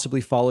announcement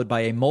possibly followed by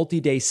a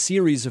multi-day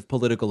series of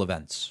political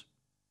events.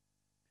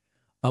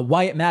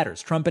 Why it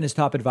matters. Trump and his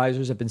top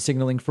advisors have been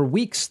signaling for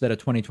weeks that a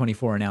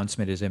 2024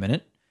 announcement is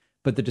imminent,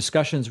 but the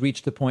discussions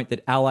reached the point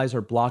that allies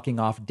are blocking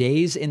off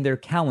days in their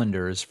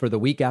calendars for the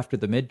week after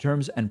the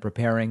midterms and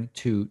preparing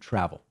to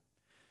travel.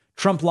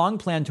 Trump long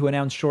planned to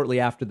announce shortly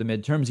after the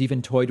midterms,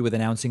 even toyed with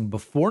announcing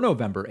before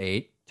November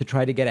 8 to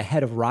try to get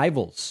ahead of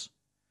rivals.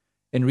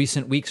 In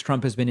recent weeks,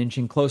 Trump has been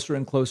inching closer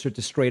and closer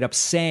to straight up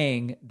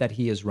saying that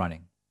he is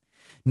running.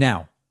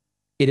 Now,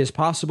 it is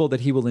possible that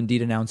he will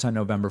indeed announce on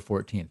November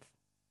 14th.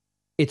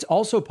 It's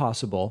also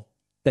possible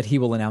that he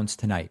will announce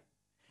tonight.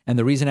 And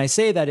the reason I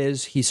say that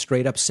is he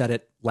straight up said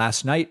it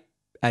last night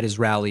at his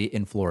rally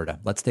in Florida.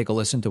 Let's take a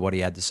listen to what he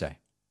had to say.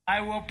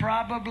 I will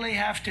probably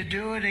have to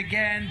do it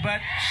again,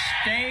 but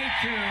stay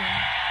tuned.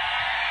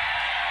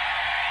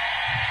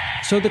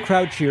 So the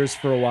crowd cheers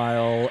for a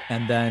while,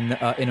 and then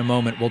in a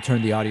moment, we'll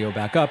turn the audio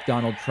back up.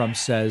 Donald Trump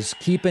says,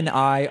 keep an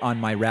eye on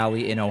my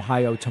rally in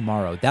Ohio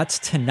tomorrow. That's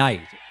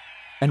tonight.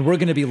 And we're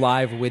going to be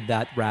live with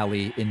that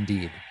rally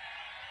indeed.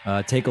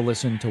 Take a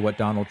listen to what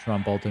Donald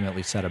Trump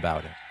ultimately said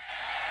about it.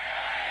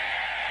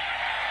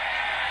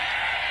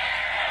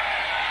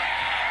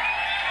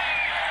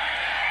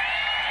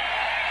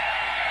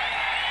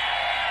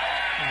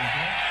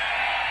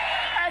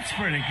 That's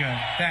pretty good.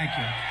 Thank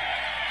you.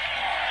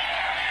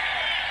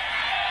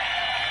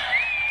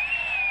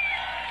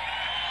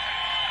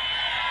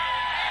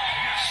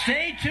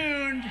 Stay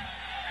tuned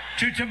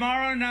to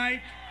tomorrow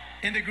night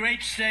in the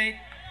great state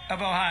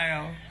of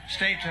Ohio.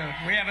 Stay tuned.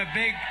 We have a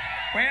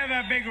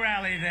big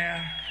rally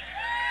there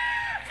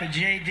for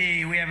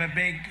JD. We have a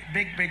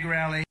big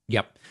rally.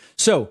 Yep.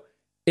 So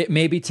it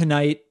may be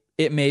tonight,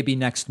 it may be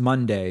next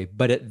Monday,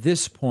 but at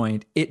this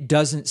point, it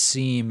doesn't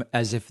seem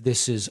as if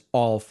this is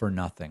all for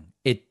nothing.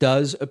 It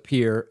does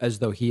appear as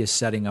though he is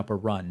setting up a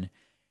run.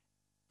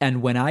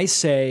 And when I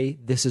say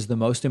this is the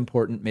most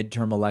important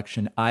midterm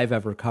election I've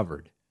ever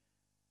covered,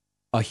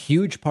 a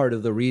huge part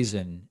of the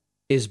reason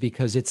is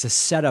because it's a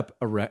setup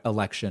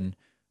election.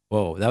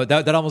 Whoa,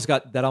 that almost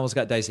got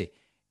dicey.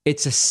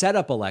 It's a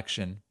setup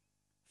election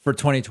for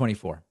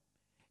 2024.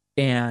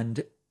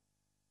 And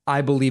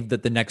I believe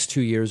that the next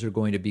 2 years are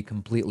going to be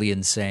completely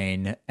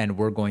insane, and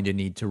we're going to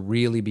need to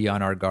really be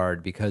on our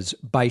guard because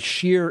by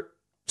sheer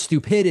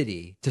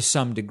stupidity, to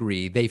some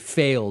degree, they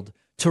failed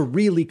to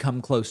really come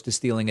close to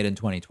stealing it in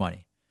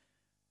 2020.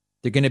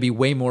 They're going to be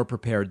way more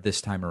prepared this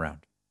time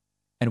around,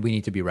 and we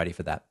need to be ready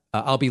for that.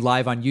 I'll be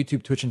live on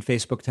YouTube, Twitch, and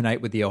Facebook tonight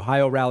with the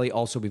Ohio rally.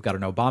 Also, we've got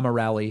an Obama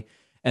rally,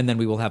 and then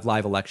we will have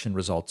live election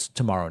results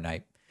tomorrow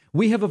night.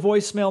 We have a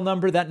voicemail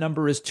number. That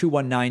number is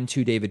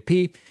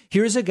 219-2-DAVID-P.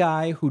 Here's a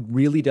guy who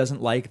really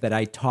doesn't like that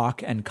I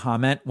talk and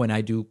comment when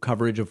I do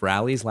coverage of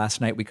rallies. Last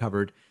night we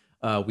covered,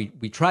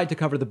 we tried to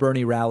cover the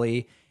Bernie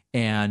rally,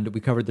 and we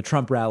covered the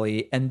Trump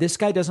rally. And this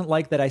guy doesn't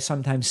like that I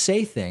sometimes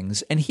say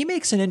things. And he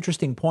makes an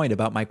interesting point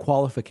about my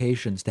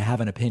qualifications to have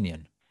an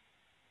opinion.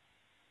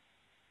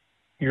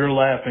 You're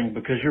laughing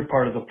because you're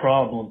part of the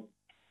problem.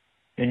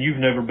 And you've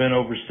never been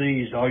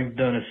overseas. All you've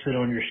done is sit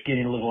on your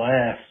skinny little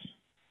ass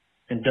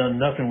and done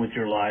nothing with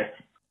your life.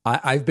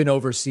 I've been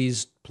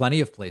overseas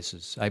plenty of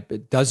places,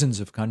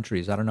 dozens of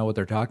countries. I don't know what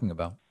they're talking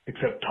about.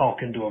 Except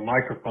talking to a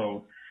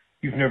microphone.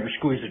 You've never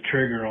squeezed a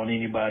trigger on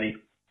anybody.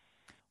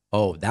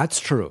 Oh, that's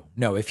true.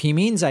 No, if he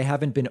means I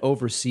haven't been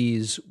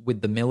overseas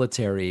with the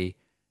military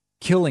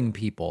killing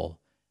people,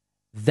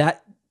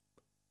 that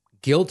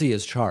guilty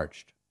as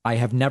charged. I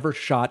have never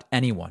shot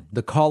anyone.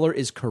 The caller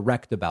is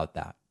correct about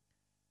that.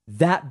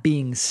 That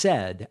being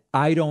said,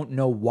 I don't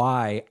know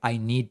why I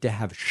need to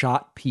have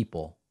shot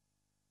people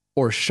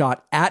or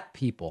shot at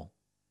people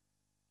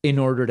in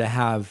order to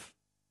have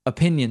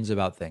opinions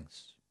about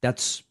things.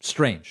 That's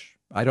strange.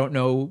 I don't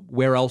know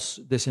where else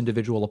this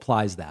individual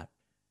applies that.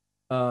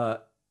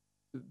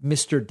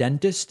 Mr.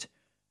 Dentist,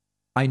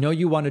 I know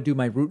you want to do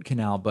my root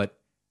canal, but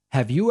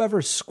have you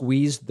ever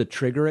squeezed the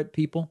trigger at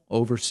people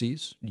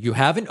overseas? You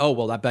haven't? Oh,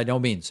 well, that by no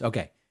means.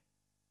 Okay.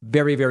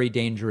 Very, very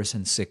dangerous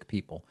and sick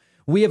people.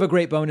 We have a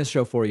great bonus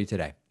show for you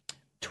today.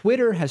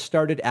 Twitter has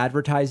started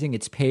advertising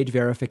its paid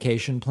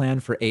verification plan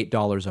for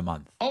 $8 a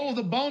month. Oh,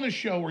 the bonus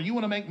show where you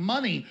want to make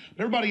money,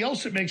 but everybody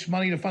else that makes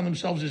money to fund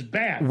themselves is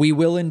bad. We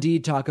will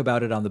indeed talk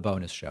about it on the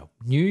bonus show.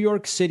 New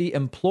York City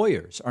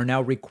employers are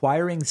now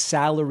requiring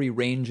salary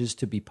ranges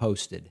to be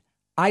posted.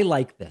 I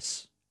like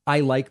this.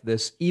 I like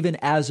this even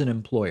as an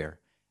employer,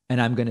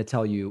 and I'm going to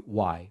tell you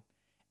why.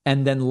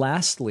 And then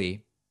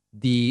lastly,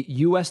 the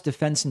U.S.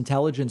 Defense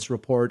Intelligence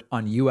report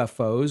on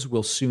UFOs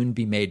will soon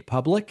be made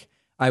public.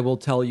 I will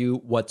tell you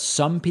what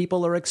some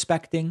people are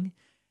expecting,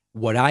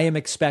 what I am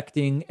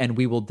expecting, and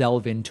we will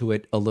delve into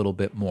it a little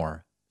bit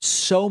more.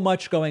 So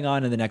much going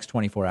on in the next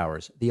 24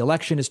 hours. The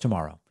election is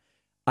tomorrow.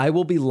 I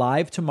will be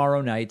live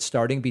tomorrow night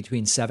starting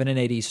between 7 and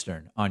 8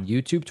 Eastern on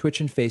YouTube, Twitch,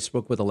 and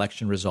Facebook with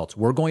election results.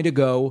 We're going to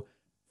go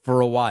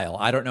for a while.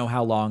 I don't know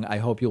how long. I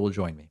hope you will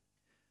join me.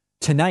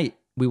 Tonight,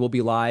 we will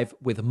be live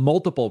with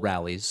multiple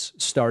rallies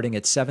starting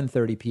at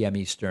 7:30 p.m.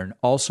 Eastern,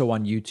 also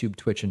on YouTube,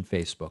 Twitch, and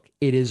Facebook.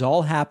 It is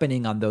all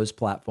happening on those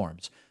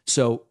platforms.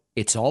 So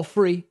it's all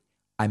free.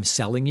 I'm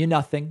selling you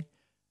nothing.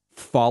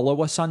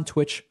 Follow us on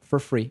Twitch for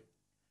free.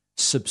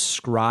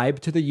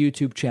 Subscribe to the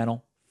YouTube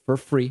channel for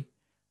free.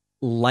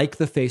 Like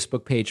the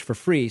Facebook page for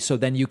free. So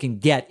then you can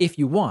get, if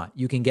you want,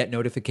 you can get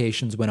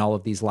notifications when all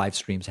of these live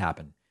streams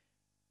happen.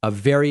 A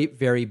very,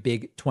 very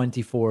big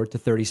 24 to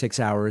 36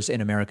 hours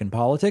in American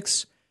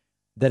politics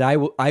that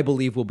I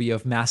believe will be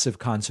of massive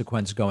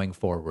consequence going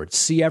forward.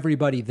 See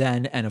everybody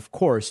then. And of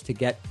course, to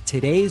get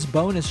today's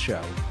bonus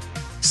show,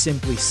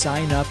 simply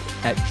sign up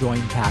at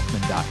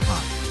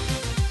joinpacman.com.